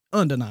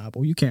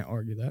undeniable. You can't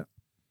argue that.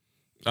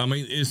 I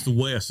mean, it's the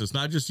West. It's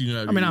not just,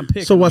 I'm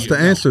picking. So what's the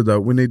answer, though?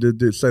 We need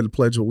to say the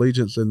Pledge of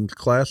Allegiance in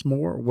class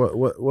more? What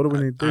do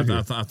we need to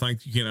do? I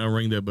think you can't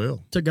unring that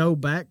bell. To go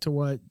back to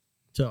what...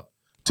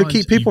 To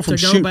keep people from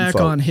shooting. To go back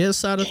on his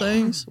side of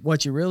things,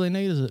 what you really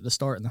need is it to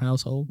start in the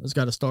household. It's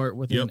got to start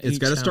within each It's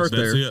got to start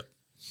there. That's it.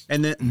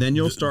 And then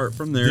you'll start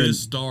from there. This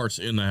starts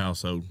in the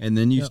household. And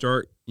then you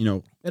start,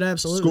 it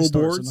absolutely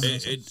school boards.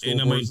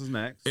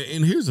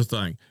 And here's the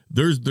thing.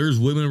 There's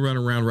women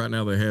running around right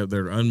now that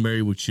are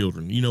unmarried with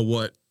children. You know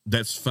what?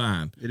 That's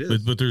fine. It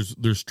is. But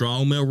there's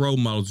strong male role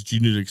models that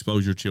you need to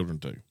expose your children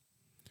to.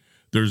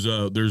 There's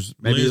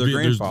maybe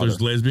lesbian,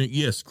 there's lesbian,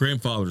 yes,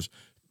 grandfathers.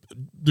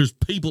 There's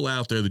people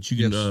out there that you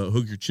can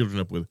hook your children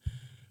up with.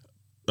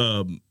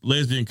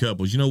 Lesbian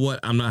couples. You know what?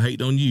 I'm not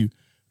hating on you.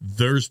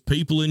 There's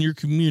people in your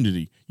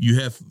community.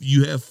 You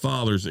have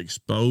fathers.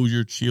 Expose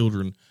your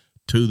children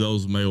to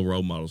those male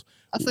role models.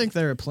 I think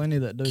there are plenty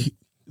that do.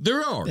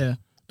 There are. Yeah.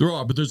 There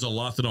are, but there's a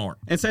lot that aren't.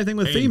 And same thing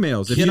with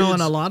females. And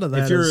a lot of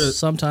that is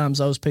sometimes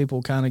those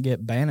people kind of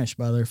get banished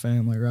by their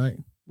family, right?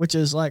 Which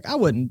is like, I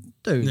wouldn't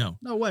do.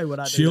 No way would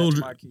I do that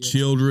to my kids.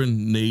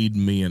 Children need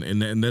men,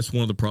 and that's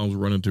one of the problems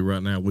we're running into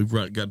right now. We've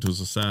got to a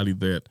society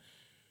that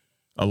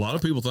a lot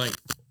of people think,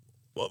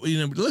 well,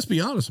 let's be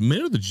honest,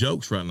 men are the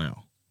jokes right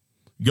now.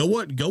 Go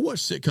watch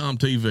sitcom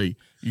TV.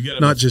 You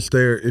got not just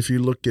there. If you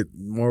look at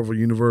Marvel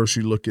Universe,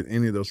 you look at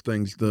any of those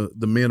things. The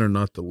men are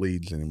not the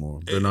leads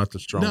anymore. They're not the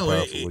strong,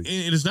 powerful leads.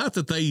 It's not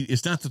that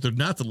they're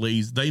not the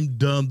leads. They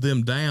dumbed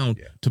them down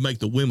to make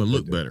the women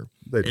look better.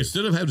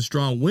 Instead of having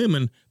strong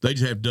women, they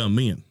just have dumb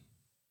men.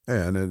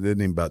 Yeah, and it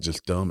isn't even about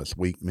just dumb. It's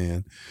weak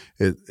men.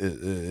 I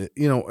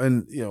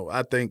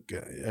think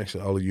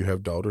actually all of you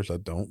have daughters. I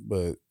don't,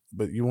 but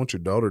you want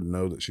your daughter to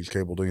know that she's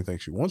capable of doing anything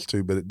she wants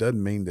to. But it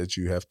doesn't mean that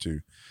you have to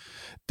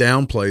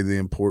downplay the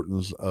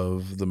importance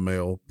of the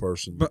male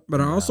person. But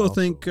I also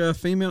think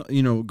female,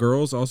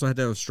 girls also have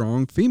to have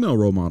strong female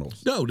role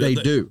models. No, they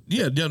do.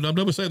 Yeah, I'm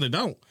never saying they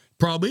don't.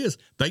 Problem is,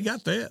 they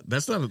got that.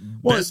 That's not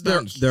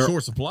they're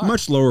short supply.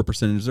 Much lower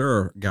percentage. There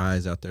are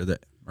guys out there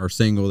that are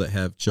single that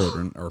have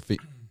children or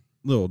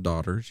little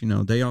daughters.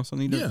 They also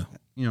need to,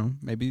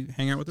 maybe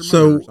hang out with their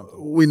mother or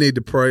something. We need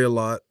to pray a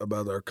lot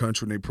about our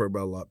country. We need to pray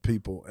about a lot of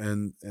people.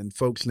 And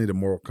folks need a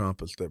moral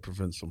compass that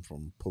prevents them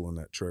from pulling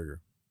that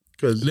trigger.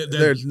 Because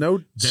there's no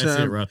time. That's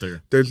it right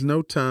there. There's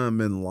no time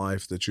in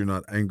life that you're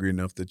not angry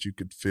enough that you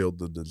could feel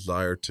the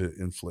desire to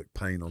inflict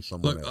pain on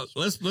someone else.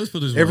 Let's put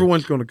this way.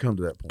 Everyone's going to come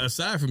to that point.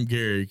 Aside from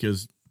Gary,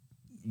 because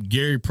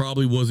Gary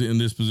probably wasn't in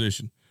this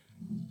position.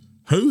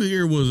 Who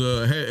here was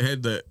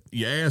had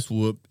your ass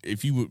whooped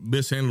if you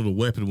mishandled a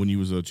weapon when you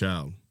was a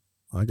child?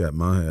 I got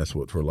my ass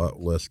whooped for a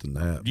lot less than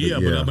that.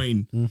 But I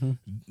mean,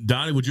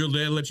 Donnie, would your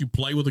dad let you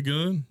play with a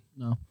gun?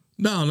 No.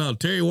 No.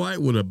 Terry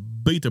White would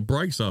have beat the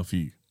brakes off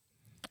you.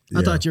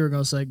 I thought you were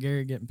going to say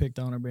Gary getting picked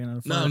on or being in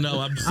a fight. No,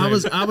 I'm just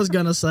saying. I was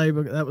going to say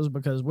that was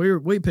because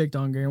we picked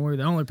on Gary and we were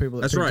the only people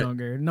that picked on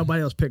Gary.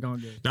 Nobody else picked on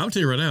Gary. Now, I'll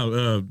tell you right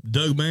now,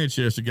 Doug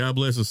Manchester, God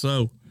bless his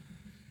soul,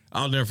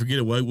 I'll never forget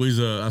it.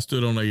 I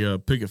stood on a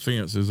picket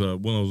fence, is one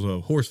of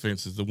those horse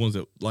fences, the ones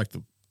that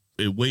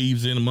it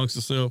weaves in amongst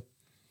itself,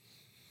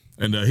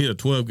 and hit a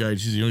 12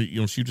 gauge. He said, "You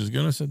don't shoot this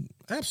gun?" I said,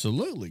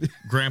 "Absolutely,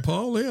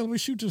 Grandpa. Let me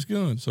shoot this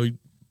gun." So he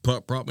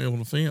propped me up on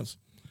the fence.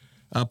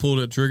 I pulled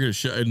that trigger,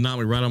 it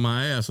knocked me right on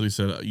my ass. And he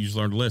said, "You just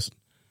learned a lesson.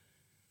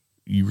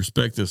 You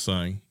respect this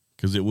thing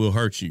because it will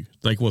hurt you.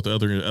 Think what the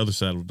other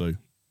side will do."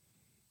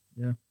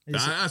 Yeah,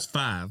 that's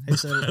 5. He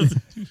said,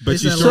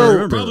 but you still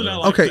remember. Probably not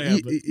like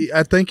that,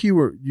 I think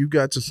you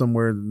got to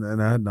somewhere,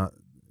 and I had not.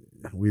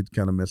 We'd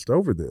kind of missed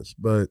over this,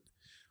 but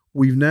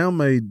we've now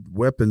made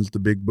weapons the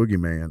big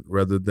boogeyman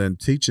rather than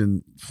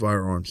teaching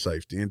firearm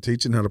safety and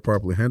teaching how to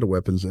properly handle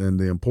weapons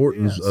and the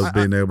importance of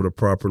being able to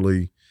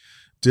properly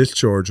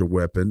discharge a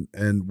weapon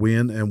and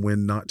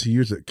when not to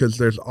use it. Because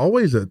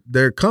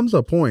there comes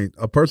a point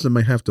a person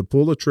may have to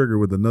pull a trigger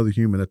with another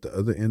human at the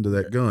other end of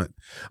that gun,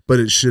 but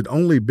it should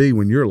only be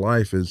when your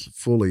life is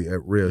fully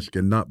at risk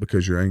and not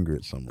because you're angry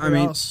at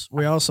someone.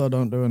 We also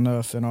don't do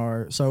enough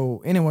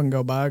so anyone can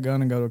go buy a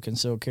gun and go to a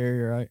concealed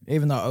carry, right?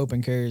 Even though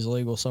open carry is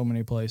legal so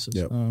many places,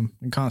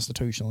 and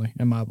constitutionally,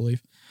 in my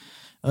belief.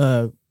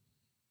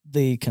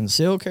 The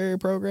concealed carry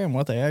program,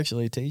 what they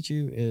actually teach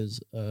you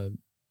is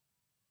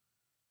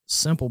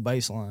simple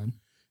baseline.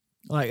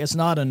 Like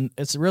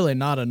it's really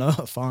not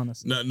enough,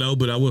 honestly. No,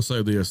 but I will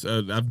say this: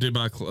 I did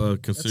my conceal.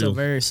 It's a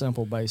very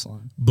simple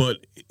baseline,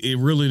 but it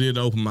really did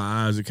open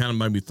my eyes. It kind of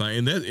made me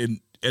think,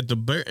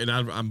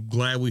 I'm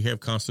glad we have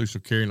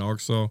constitutional carry in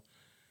Arkansas.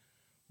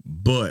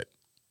 But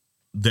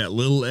that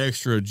little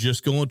extra,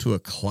 just going to a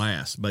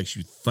class, makes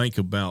you think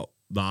about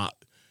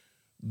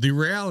the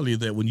reality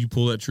that when you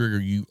pull that trigger,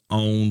 you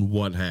own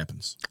what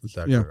happens.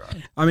 Exactly right.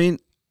 I mean,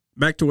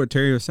 back to what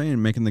Terry was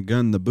saying, making the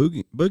gun the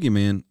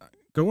boogeyman.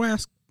 Go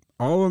ask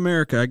all of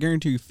America. I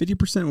guarantee you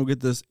 50% will get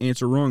this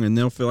answer wrong, and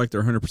they'll feel like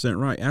they're 100%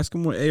 right. Ask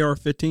them what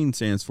AR-15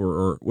 stands for,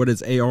 or what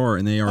is AR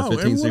and the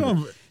AR-15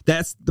 stand for.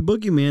 That's the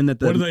boogeyman that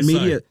the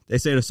media, they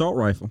say an assault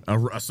rifle.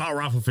 Assault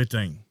rifle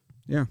 15.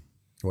 Yeah.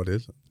 What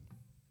is it?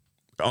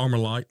 Armor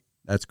light.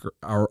 That's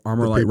our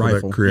armor the light people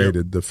rifle that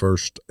created the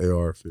first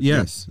AR-15.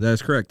 Yes,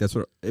 that's correct. That's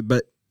what.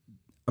 But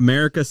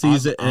America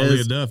sees it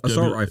as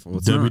assault rifle.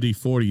 It's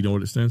WD-40. You know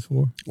what it stands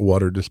for?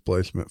 Water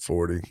displacement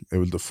 40. It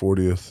was the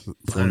 40th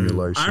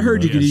formulation. I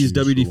heard you could use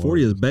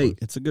WD-40 as bait.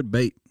 It's a good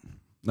bait.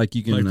 Like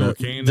you can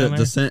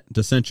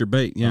descent your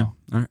bait. Yeah,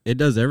 it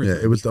does everything.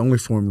 Yeah, it was the only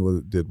formula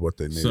that did what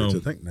they needed. So, I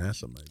think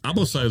NASA made. I'm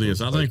gonna say this.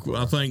 I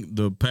think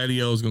the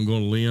patio is gonna go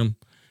on a limb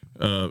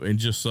and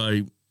just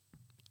say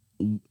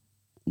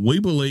we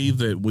believe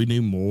that we need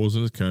morals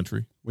in this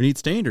country. We need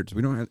standards.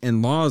 We don't have,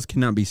 and laws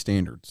cannot be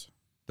standards.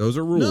 Those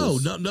are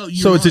rules. No.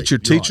 So is it your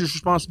teacher's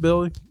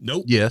responsibility?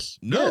 Nope. Yes.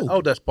 No. Yeah.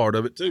 Oh, that's part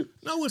of it too.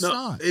 No, it's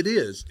not. It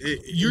is.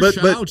 Your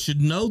child should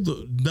know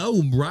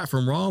right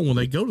from wrong when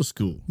they go to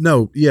school.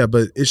 No, yeah,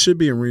 but it should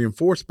be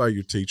reinforced by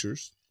your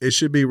teachers. It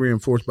should be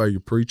reinforced by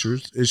your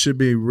preachers. It should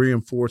be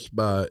reinforced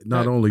by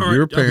not only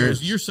your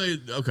parents, you're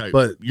saying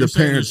but the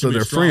parents of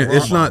their friends.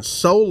 It's not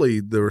solely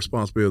the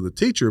responsibility of the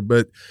teacher,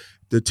 but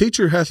the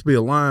teacher has to be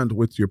aligned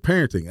with your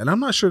parenting, and I'm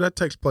not sure that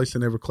takes place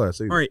in every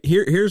class either. All right,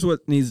 here's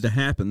what needs to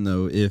happen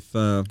though. If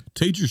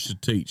teachers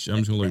should teach, I'm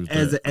just going to leave it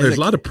at that. There's a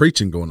lot of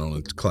preaching going on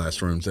in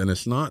classrooms, and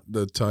it's not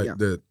the type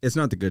that it's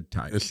not the good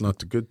type. It's not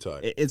the good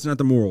type. It's not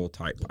the moral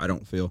type. I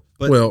don't feel.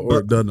 But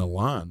it doesn't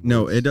align.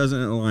 No, it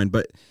doesn't align.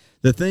 But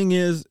the thing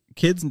is,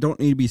 kids don't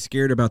need to be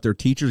scared about their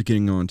teachers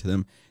getting on to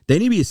them. They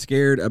need to be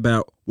scared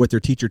about what their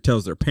teacher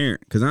tells their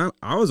parent. Because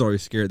I was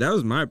always scared. That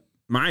was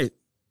my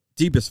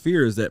deepest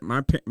fear, is that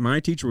my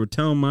teacher would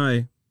tell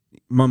my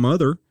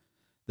mother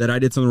that I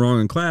did something wrong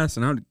in class,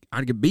 and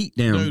I'd get beat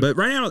down. Dude, but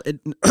right now,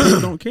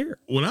 people don't care.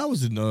 When I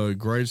was in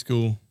grade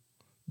school,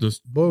 there's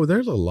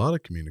a lot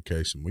of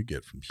communication we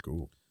get from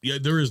school. Yeah,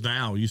 there is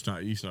now. Used to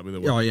not be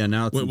that way. Oh yeah,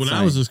 now it's when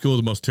I was in school,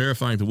 the most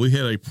terrifying thing, we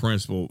had a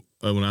principal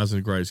when I was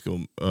in grade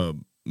school,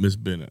 Miss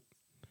Bennett,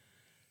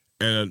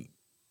 and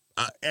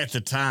at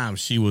the time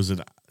she was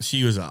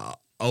a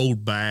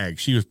old bag.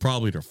 She was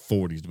probably in her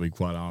 40s, to be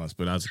quite honest,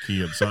 but I was a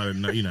kid, so I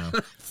didn't know,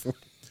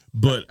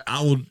 But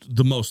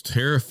the most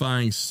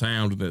terrifying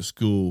sound in that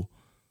school,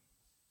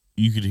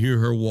 you could hear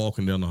her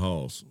walking down the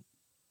halls,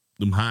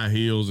 them high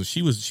heels, and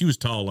she was a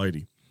tall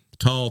lady,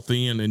 tall,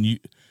 thin, and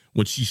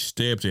when she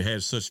stepped, it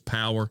had such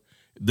power.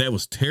 That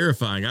was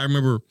terrifying. I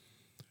remember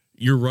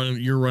you're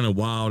running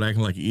wild,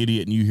 acting like an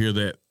idiot, and you hear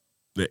that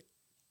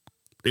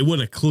it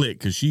wasn't a click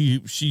because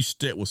she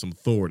stepped with some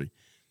authority.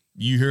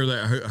 You hear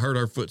that, heard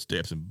her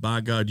footsteps, and by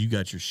God, you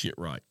got your shit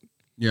right.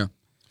 Yeah,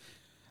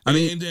 I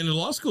mean, and the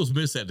law schools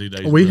miss that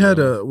today. We had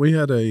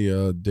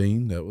a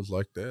dean that was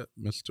like that,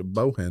 Mr.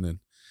 Bohannon.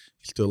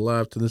 He's still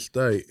alive to this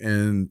day,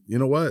 and you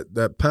know what?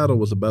 That paddle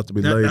was about to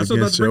be laid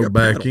against your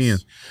back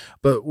end.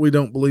 But we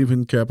don't believe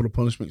in capital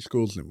punishment in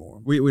schools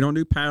anymore. We don't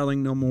do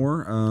paddling no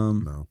more.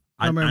 No,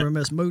 I remember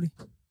Miss Moody.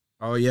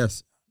 Oh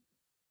yes,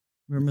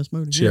 remember Miss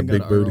Moody? She had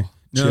big booty.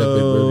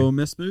 No,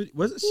 Miss Moody.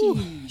 Was it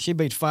she? She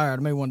beat fire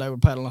to me one day with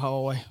paddling the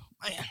hallway.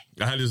 Man.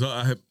 I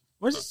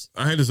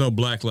had this old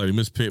black lady,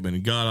 Miss Pittman,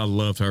 and God, I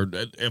loved her.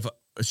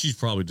 She's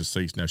probably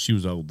deceased now. She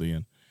was old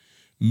then.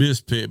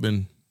 Miss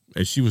Pittman,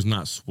 and she was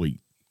not sweet,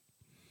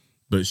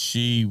 but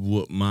she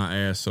whooped my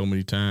ass so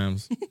many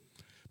times.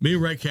 Me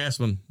and Ray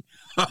Castman,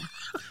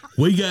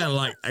 we got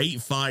like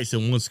 8 fights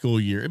in one school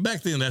year. And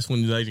back then, that's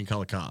when they didn't call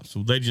the cops.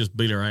 So they just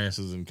beat our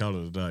asses and called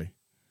it a day.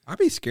 I'd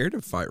be scared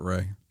to fight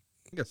Ray.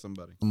 I got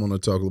somebody. I'm going to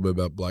talk a little bit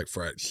about Black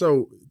Friday.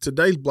 So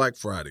today's Black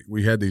Friday.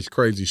 We had these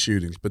crazy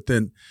shootings, but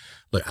then,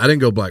 I didn't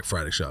go Black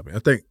Friday shopping.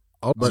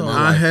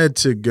 I had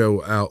to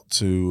go out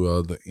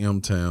to the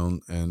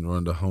M-Town and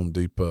run to Home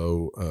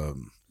Depot.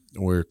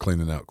 We're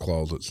cleaning out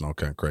closets and all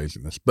kind of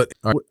craziness. But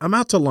I'm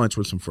out to lunch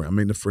with some friends. I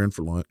mean, a friend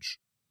for lunch.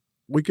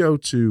 We go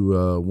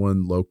to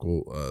one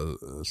local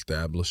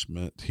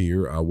establishment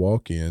here. I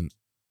walk in.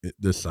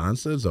 The sign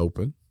says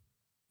open.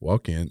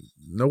 Walk in.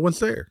 No one's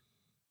there.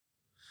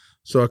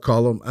 So I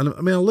call them. I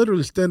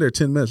literally stand there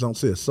 10 minutes. I don't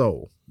see a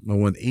soul. No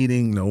one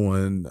eating. No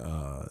one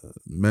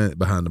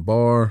behind the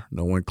bar.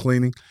 No one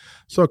cleaning.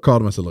 So I called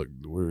them. I said, look,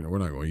 we're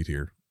not going to eat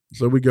here.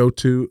 So we go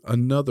to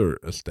another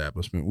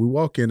establishment. We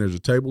walk in. There's a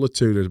table of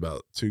 2. There's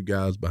about 2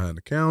 guys behind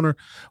the counter.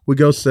 We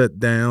go sit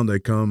down. They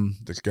come.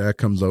 This guy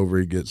comes over.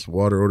 He gets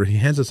water order. He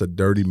hands us a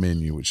dirty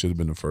menu, which should have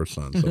been the first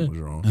sign something was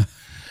wrong.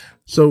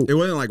 So it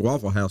wasn't like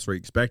Waffle House where you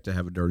expect to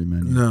have a dirty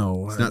menu.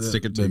 No, it's not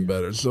sticking to you.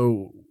 Better.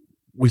 So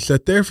we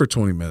sat there for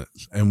 20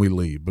 minutes and we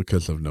leave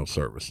because of no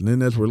service. And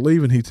then as we're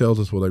leaving, he tells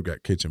us, well, they've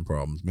got kitchen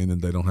problems, meaning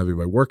they don't have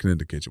anybody working in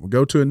the kitchen. We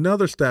go to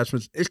another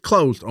establishment. It's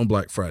closed on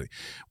Black Friday.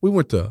 We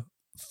went to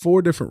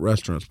 4 different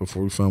restaurants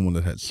before we found one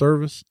that had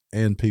service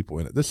and people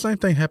in it. The same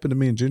thing happened to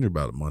me and Ginger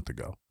about a month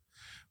ago.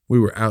 We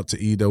were out to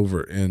eat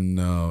over in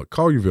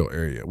Collierville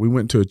area. We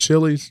went to a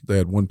Chili's. They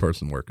had one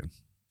person working.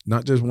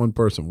 Not just one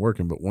person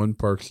working, but one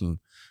person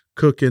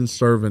cooking,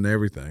 serving,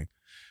 everything.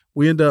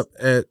 We end up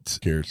at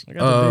I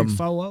got the big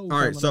 4-0. All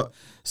right,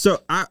 so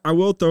I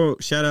will throw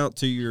a shout out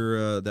to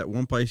your that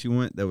one place you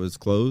went that was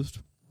closed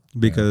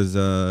because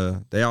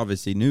they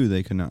obviously knew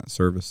they could not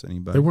service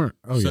anybody. They weren't.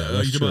 Oh so, yeah,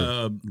 that's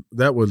true.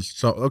 That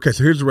was okay.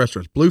 So here's the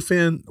restaurants.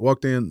 Bluefin.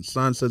 Walked in.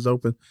 Sign says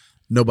open.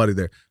 Nobody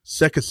there.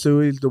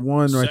 Sekisui's the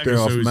one right there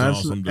off Sekisui's Madison,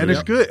 awesome, and dude.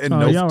 it's good. And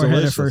no, y'all were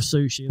headed delicious. for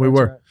sushi. We that's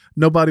were. right.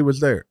 Nobody was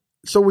there.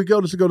 So we go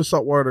to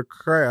Saltwater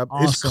Crab.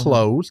 It's Awesome.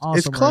 closed.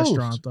 It's Awesome closed.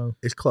 restaurant though.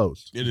 It's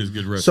closed. It is a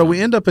good restaurant. So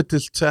we end up at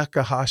this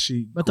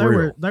Takahashi But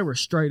Grill. they were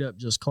straight up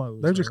just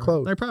closed. They're just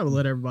closed. They probably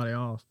let everybody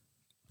off.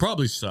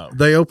 Probably so.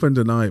 They opened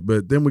tonight,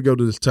 but then we go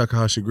to this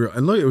Takahashi Grill.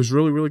 And look, it was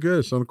really, really good.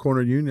 It's on the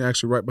corner of Union,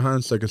 actually right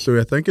behind Sekisui.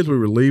 I think as we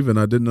were leaving,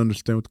 I didn't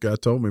understand what the guy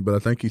told me, but I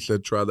think he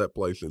said try that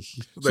place.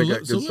 They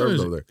got good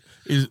service over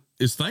there.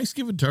 Is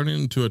Thanksgiving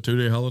turning into a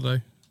 2-day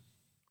holiday?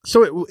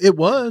 So it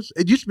was.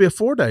 It used to be a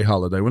 4-day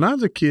holiday. When I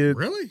was a kid.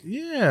 Really?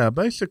 Yeah,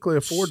 basically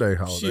a 4-day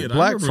holiday. Shit, I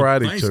Black remember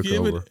Friday took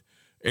Thanksgiving, over.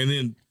 And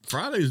then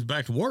Friday is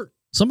back to work.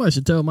 Somebody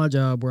should tell my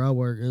job where I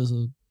work is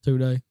a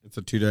 2-day. It's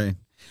a 2-day.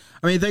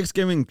 I mean,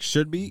 Thanksgiving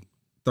should be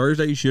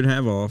Thursday. You should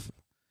have off.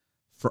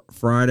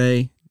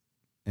 Friday.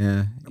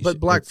 But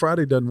Black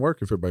Friday doesn't work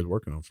if everybody's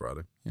working on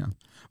Friday. Yeah,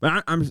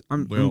 but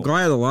I'm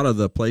glad a lot of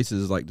the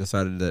places like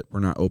decided that we're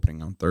not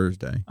opening on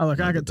Thursday. Oh, look,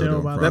 I could They're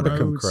tell doing by That the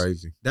become roads.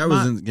 crazy. That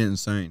was getting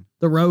insane.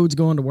 The roads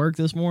going to work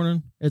this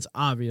morning. It's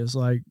obvious.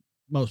 Like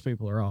most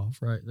people are off,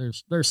 right?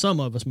 There's some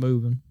of us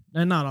moving,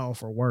 and not all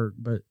for work,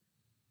 but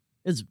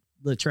it's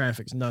the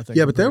traffic's nothing.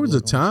 Yeah, but there was a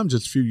compared to what's time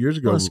just a few years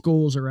going ago on. Plus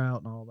schools are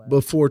out and all that.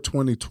 before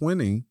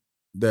 2020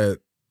 that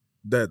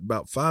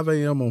about 5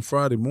 a.m. on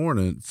Friday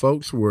morning,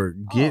 folks were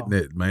getting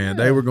it, man.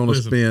 yeah. They were going to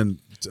Listen,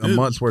 spend a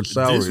month's worth of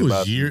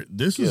salary.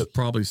 This was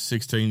probably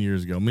 16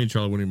 years ago. Me and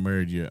Charlie weren't even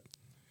married yet.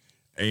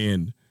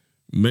 And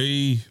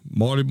me,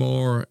 Marty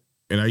Moore,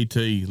 and AT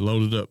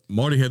loaded up.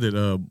 Marty had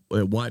that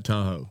white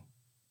Tahoe.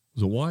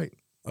 Was it white?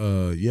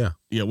 Yeah.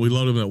 Yeah, we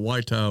loaded him that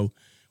white Tahoe,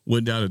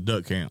 went down to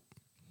duck camp.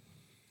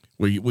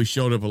 We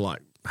showed up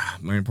at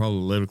probably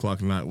 11 o'clock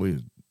at night. We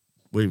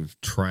was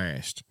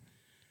trashed.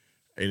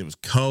 And it was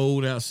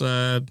cold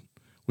outside.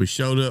 We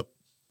showed up.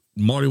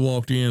 Marty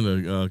walked in.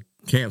 The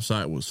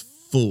campsite was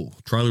full.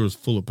 Trailer was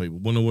full of people.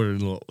 Wasn't nowhere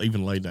to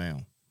even lay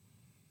down.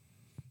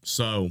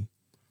 So,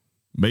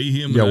 me,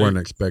 him, Y'all weren't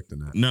expecting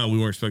that. No, we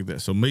weren't expecting that.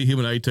 So, me, him,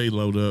 and AT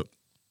load up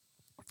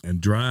and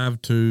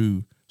drive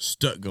to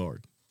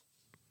Stuttgart.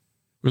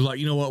 It was like,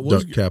 you know what?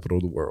 Duck capital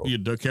of the world. Yeah,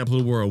 duck capital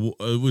of the world.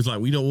 It was like,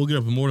 we'll get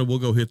up in the morning. We'll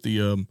go hit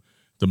the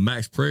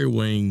Max Prairie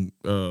Wing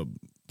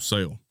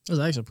sale. It was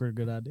actually a pretty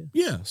good idea.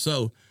 Yeah,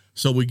 so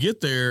we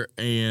get there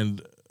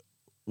and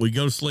we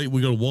go to sleep.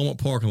 We go to Walmart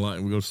parking lot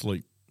and we go to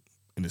sleep.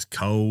 And it's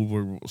cold.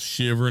 We're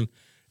shivering.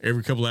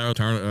 Every couple of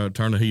hours,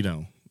 turn the heat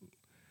on.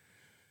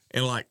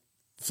 And like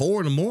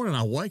 4 a.m,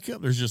 I wake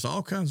up. There's just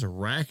all kinds of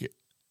racket.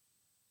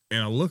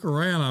 And I look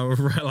around.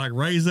 I like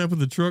raise up in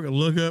the truck and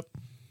look up.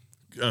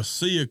 A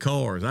sea of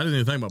cars. I didn't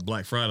even think about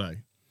Black Friday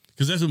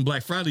because that's when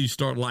Black Friday you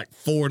start like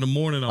 4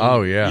 a.m.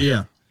 Oh, yeah.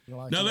 Yeah.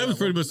 Like No, that was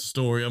pretty much the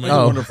story. I mean, That's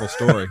a wonderful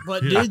story.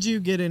 But Yeah. did you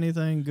get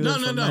anything good? No.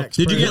 from Max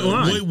Did you Prairie?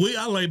 get in line?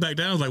 I laid back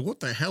down. I was like, "What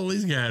the hell are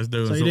these guys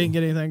doing?" So you didn't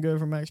get anything good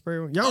from Max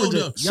Prairie? Y'all Oh, were no.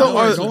 just So y'all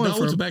are- weren't going I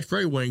went to for Max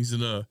Prairie Wings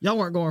and y'all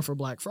weren't going for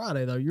Black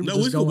Friday though. You were No,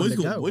 just we going was to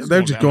going- go. we was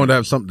They're just going to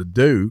have something to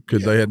do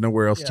because they had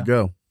nowhere else Yeah. to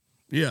go.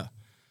 yeah.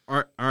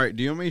 All right.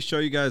 Do you want me to show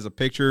you guys a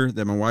picture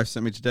that my wife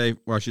sent me today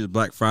while she was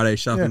Black Friday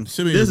shopping?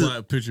 Send me This a is-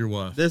 black picture of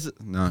wife. This is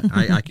no,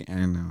 I can't.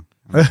 I know.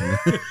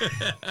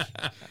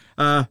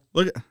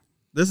 Look at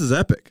this is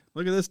epic.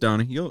 Look at this,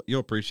 Donnie. You'll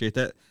appreciate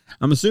that.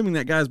 I'm assuming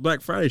that guy's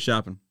Black Friday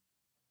shopping.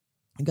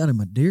 I got him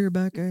a deer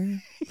back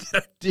there,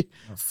 He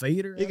a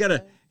feeder. got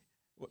a.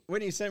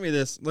 When he sent me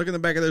this, look in the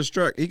back of this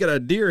truck. He got a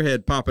deer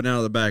head popping out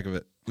of the back of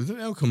it. Is it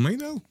El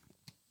Camino?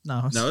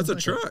 No, it's a like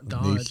truck.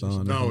 Dodge or Nissan.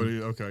 something. No, it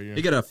is. Okay, yeah.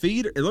 He got a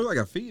feeder. It looked like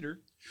a feeder.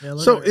 Yeah, it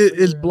looked So like a feeder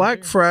is out Black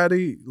there.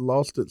 Friday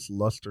lost its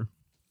luster?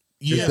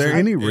 Yes, there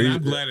any and reason-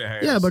 I'm glad it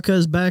has. Yeah,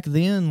 because back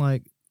then,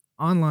 like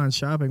online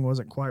shopping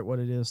wasn't quite what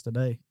it is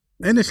today.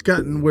 And it's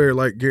gotten where,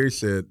 like Gary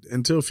said,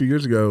 until a few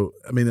years ago,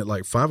 I mean, at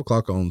like 5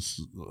 o'clock on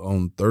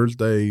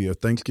Thursday or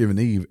Thanksgiving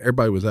Eve,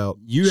 everybody was out.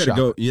 You had shopping.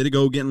 to go. You had to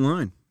go get in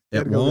line at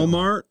Had to go get in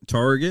Walmart,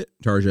 Target.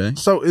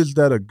 So is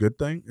that a good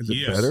thing? Is it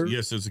yes, better?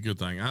 yes, it's a good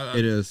thing.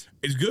 It is.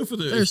 It's good for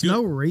the. There's it's good-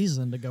 no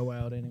reason to go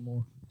out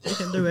anymore. You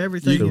can do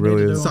everything It you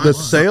really need to is. do The online.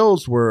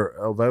 sales were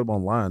available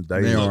online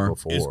days They are.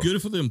 before. It's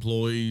good for the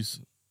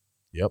employees.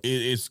 Yep.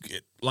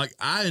 Like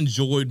I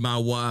enjoyed my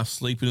wife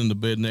sleeping in the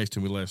bed next to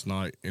me last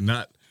night and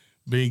not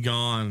being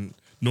gone.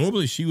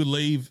 Normally she would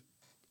leave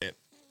at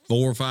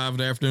 4 or 5 in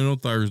the afternoon on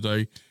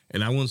Thursday,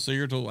 and I wouldn't see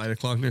her till 8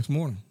 o'clock next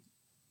morning.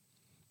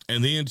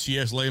 And then she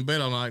has to lay in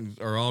bed all night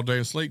or all day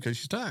and sleep because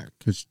she's tired.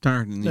 Because she's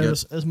tired. And you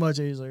It's much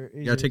easier.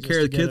 got to take just care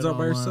of to the get kids it all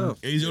by online.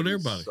 yourself. Easy on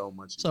everybody.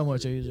 So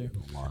much easier.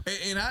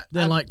 And I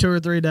Then like 2 or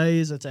 3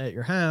 days, it's at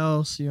your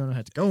house. You don't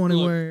have to go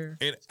anywhere.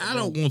 and I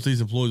don't want these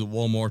employees at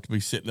Walmart to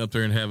be sitting up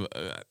there and have.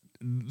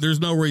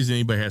 There's no reason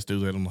anybody has to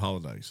do that on the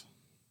holidays.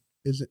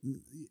 Is it?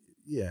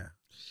 Yeah,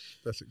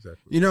 that's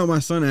exactly. You know, my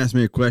son asked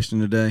me a question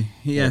today.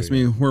 He asked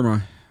me where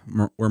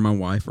my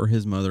wife or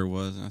his mother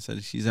was, and I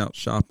said she's out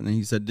shopping. And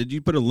he said, "Did you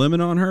put a limit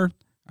on her?"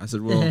 I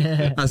said,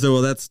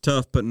 "Well, that's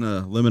tough putting a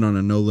limit on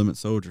a no limit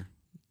soldier."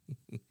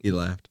 He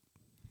laughed.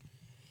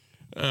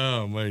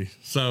 Oh man!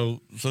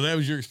 So that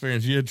was your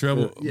experience. You had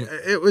trouble. Yeah,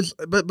 it was,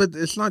 but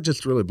it's not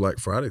just really Black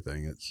Friday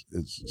thing.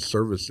 It's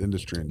service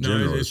industry in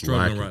general. It's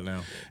struggling lacking right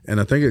now, and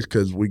I think it's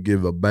because we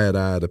give a bad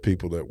eye to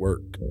people that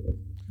work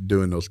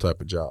doing those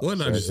type of jobs. Well,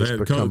 not just that.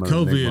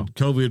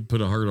 COVID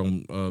put a hurt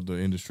on the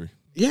industry.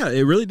 Yeah,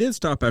 it really did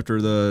stop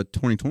after the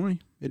 2020.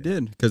 It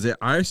did because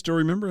I still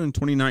remember in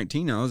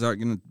 2019 I was out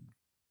getting a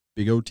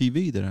big old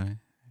TV that I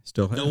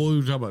still have. No, we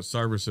were talking about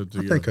service at the.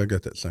 I think I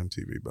got that same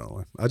TV, by the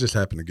way. I just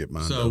happened to get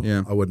mine. So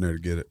yeah, I wasn't there to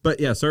get it. But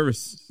yeah,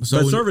 service.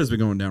 So service has been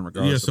going down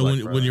regardless. Yeah, so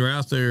when you're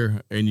out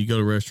there and you go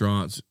to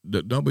restaurants,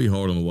 don't be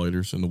hard on the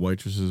waiters and the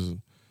waitresses.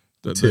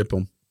 Tip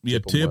them. Yeah,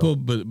 tip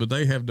them, but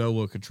they have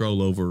no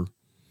control over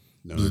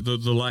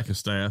the lack of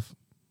staff.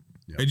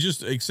 Yep. And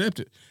just accept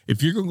it.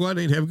 If you're going to go out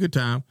there and have a good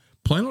time,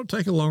 plan on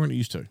taking longer than you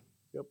used to.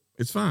 Yep,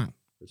 it's fine.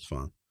 It's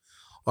fine.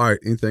 All right.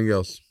 Anything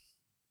else?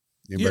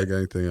 Anybody got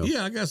anything else?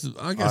 Yeah, I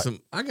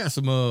got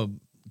some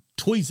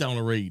tweets I want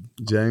to read.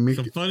 Jamie,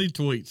 some funny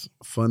tweets.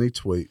 Funny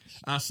tweets.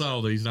 I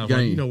saw these. And I was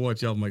like, you know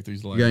what? Y'all make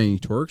these laugh. You got any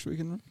twerks we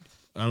can run?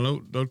 I don't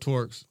know, no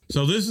twerks.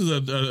 So this is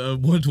a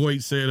one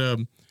tweet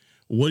said,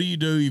 "What do you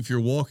do if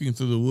you're walking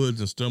through the woods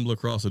and stumble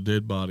across a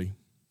dead body?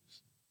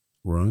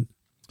 Run.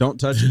 Don't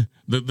touch it."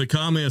 The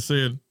comment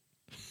said,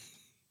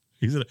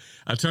 he said,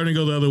 "I turn and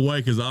go the other way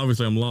because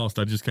obviously I'm lost.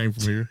 I just came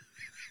from here."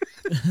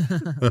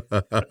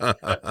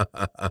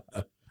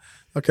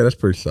 Okay, that's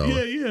pretty solid.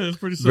 Yeah, that's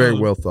pretty solid. Very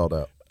well thought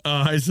out.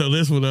 So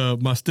this one,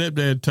 my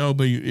stepdad told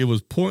me it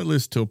was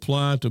pointless to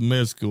apply to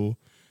med school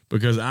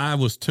because I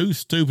was too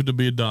stupid to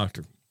be a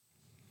doctor.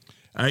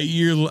 8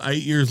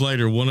 years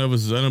later, one of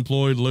us is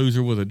unemployed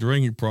loser with a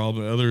drinking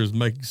problem. The other is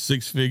making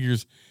six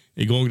figures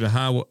and going to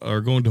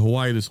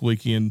Hawaii this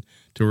weekend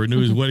to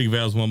renew his wedding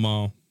vows with my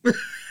mom.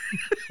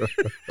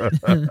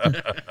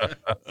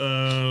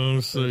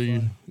 Let's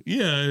see.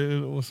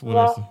 Yeah, what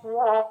else?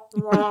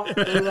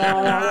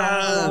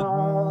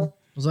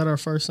 Was that our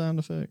first sound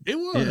effect? It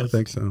was. Yeah, I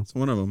think so. It's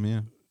one of them, yeah.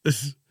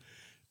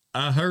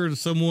 I heard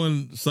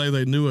someone say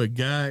they knew a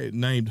guy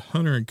named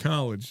Hunter in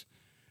college,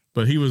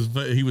 but he was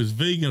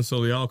vegan,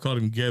 so they all called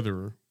him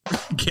Gatherer.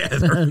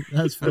 Gatherer.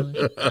 That's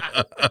funny.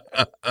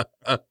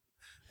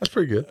 That's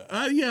pretty good.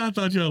 Yeah, I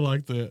thought y'all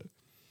liked that.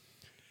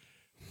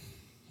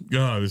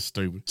 God, it's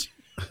stupid.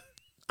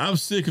 I'm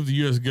sick of the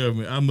U.S.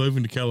 government. I'm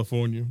moving to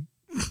California.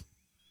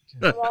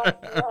 I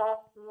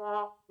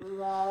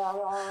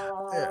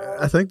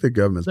think the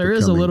government's there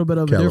is a little bit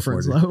of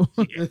California. A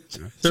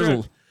difference,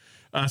 though.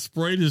 I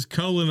sprayed his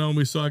colon on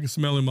me so I can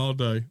smell him all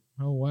day.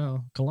 Oh,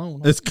 wow.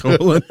 Cologne. It's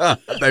colon.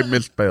 They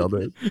misspelled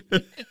it.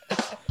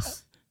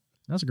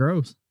 That's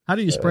gross. How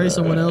do you spray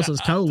someone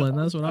else's colon?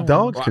 That's what I want.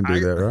 Dogs can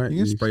do that, right?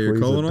 You can spray your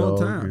colon all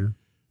the time.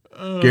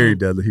 Yeah. Gary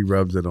does it. He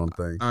rubs it on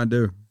things. I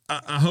do.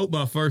 I hope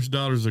my first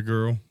daughter's a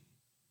girl.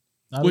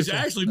 Which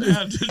actually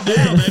now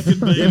that can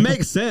be. It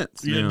makes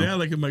sense. Yeah, now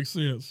that can make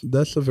sense.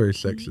 That's a very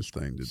sexist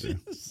thing to do.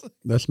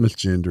 That's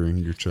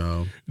misgendering your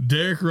child.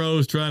 Derrick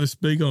Rose trying to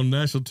speak on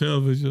national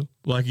television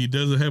like he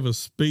doesn't have a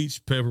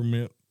speech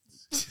peppermint.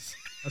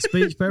 A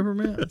speech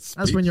peppermint?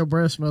 That's when your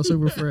breath smells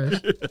super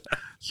fresh.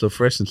 So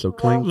fresh and so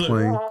clean.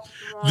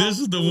 This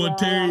is the one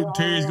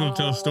Terry's going to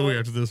tell a story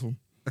after this one.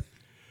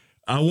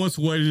 I once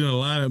waited in a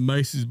line at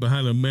Macy's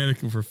behind a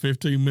mannequin for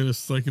 15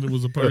 minutes thinking it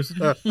was a person.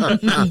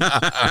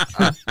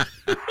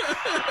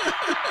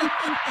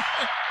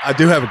 I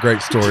do have a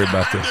great story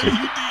about this one.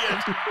 You did.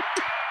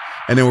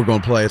 And then we're going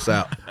to play us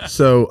out.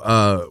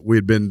 So we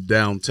had been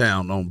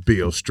downtown on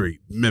Beale Street,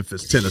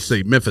 Memphis,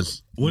 Tennessee. Beale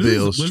Street.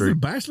 Was it a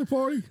bachelor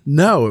party?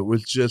 No, it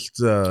was just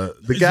the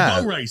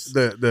guy. Boat race.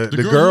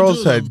 The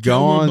girls had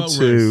gone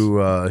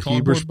to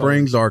Heber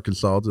Springs,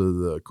 Arkansas, to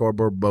the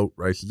cardboard boat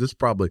races. This is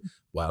probably,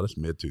 this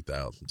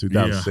mid-2000,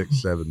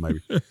 2006, 7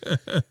 maybe.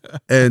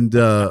 And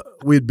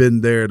we'd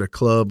been there at a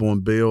club on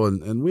Beale,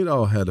 and we'd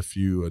all had a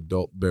few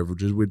adult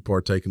beverages. We'd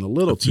partaken a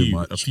little too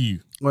much. A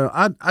few. Well,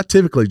 I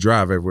typically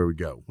drive everywhere we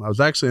go. I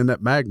was actually in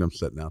that Magnum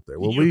sitting out there.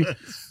 Well,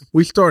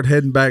 we start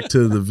heading back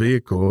to the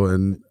vehicle,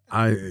 and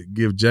I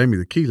give Jamie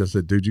the keys. I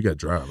said, "Dude, you got to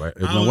drive. Right?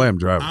 There's no way I'm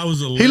driving."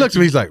 He looked at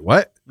me. He's like,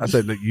 "What?" I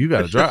said, "You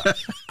got to drive."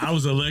 I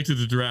was elected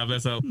to drive.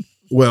 That's how.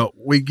 Well,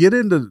 we get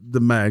into the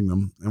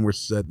Magnum, and we're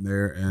sitting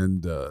there,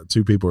 and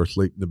two people are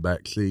asleep in the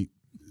back seat.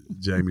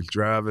 Jamie's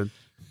driving,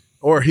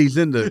 or he's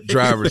in the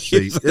driver's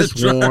seat.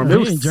 It's warm.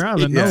 He ain't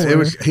driving nowhere. It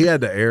was. He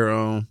had the air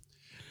on,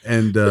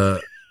 and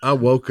I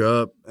woke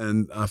up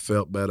and I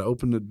felt bad. I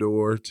opened the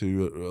door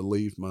to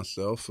relieve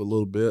myself a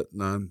little bit,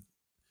 and I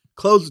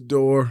closed the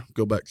door,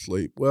 go back to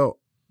sleep. Well,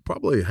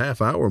 probably a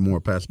half hour or more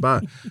passed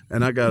by,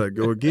 and I got to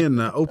go again.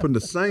 And I opened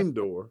the same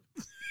door,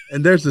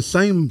 and there's the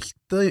same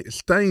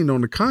stain on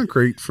the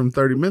concrete from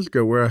 30 minutes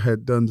ago where I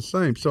had done the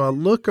same. So I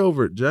look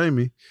over at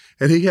Jamie,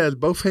 and he has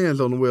both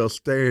hands on the wheel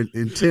staring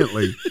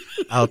intently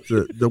out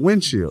the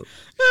windshield.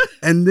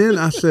 And then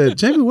I said,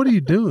 "Jamie, what are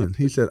you doing?"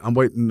 He said, "I'm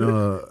waiting.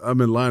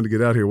 I'm in line to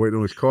get out here waiting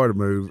on his car to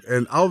move."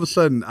 And all of a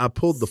sudden, I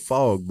pulled the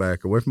fog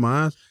back away from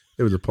my eyes.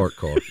 It was a parked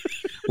car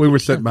We were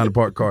sitting behind a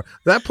parked car.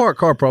 That parked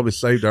car probably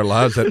saved our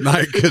lives that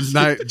night because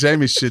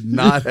Jamie should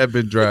not have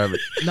been driving.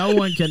 No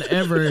one can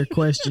ever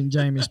question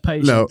Jamie's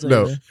patience.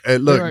 No.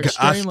 And look,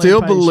 I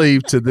still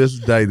believe to this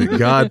day that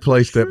God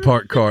placed that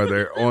parked car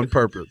there on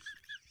purpose.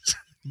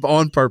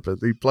 On purpose.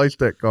 He placed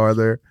that car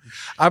there.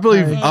 I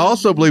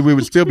also believe we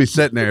would still be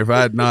sitting there if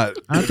I had not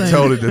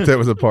told him that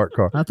was a parked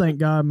car. I think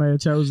God may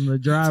have chosen the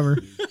driver.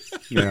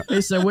 Yeah.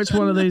 He said, which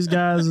one of these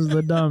guys is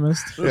the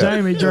dumbest? Yeah.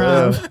 Jamie,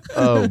 drive.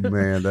 Oh,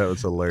 man, that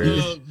was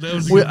hilarious.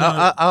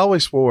 I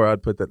always swore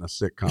I'd put that in a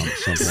sitcom at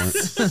some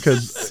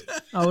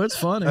point. It's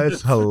funny.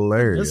 It's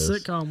hilarious.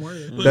 It's sitcom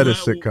worthy. That is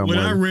sitcom worthy.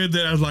 When I read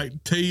that, I was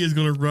like, T is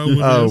going to roll with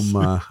this. Oh,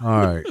 my.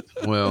 All right.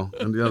 Well,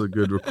 another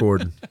good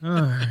recording. All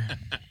right.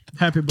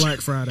 Happy Black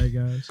Friday,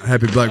 guys.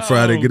 Happy Black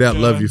Friday. Get out,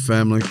 love your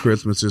family.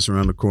 Christmas is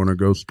around the corner.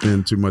 Go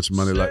spend too much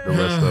money like the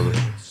rest of it.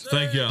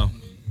 Thank y'all.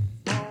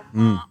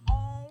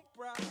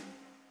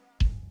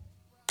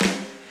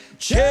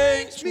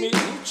 Change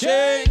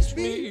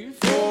me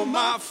for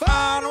my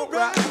final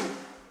ride.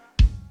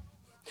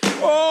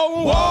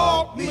 Oh,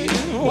 walk me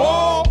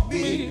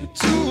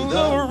to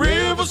the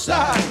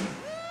riverside.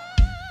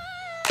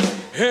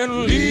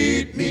 And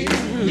lead me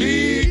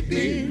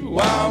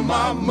while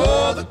my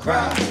mother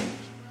cries.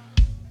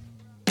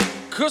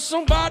 'Cause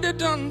somebody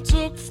done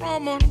took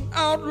from an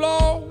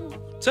outlaw.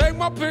 Take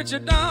my picture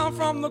down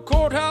from the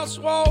courthouse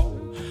wall.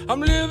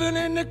 I'm living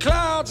in the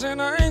clouds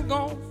and I ain't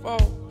gon'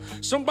 fall.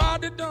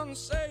 Somebody done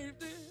saved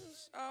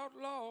this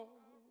outlaw.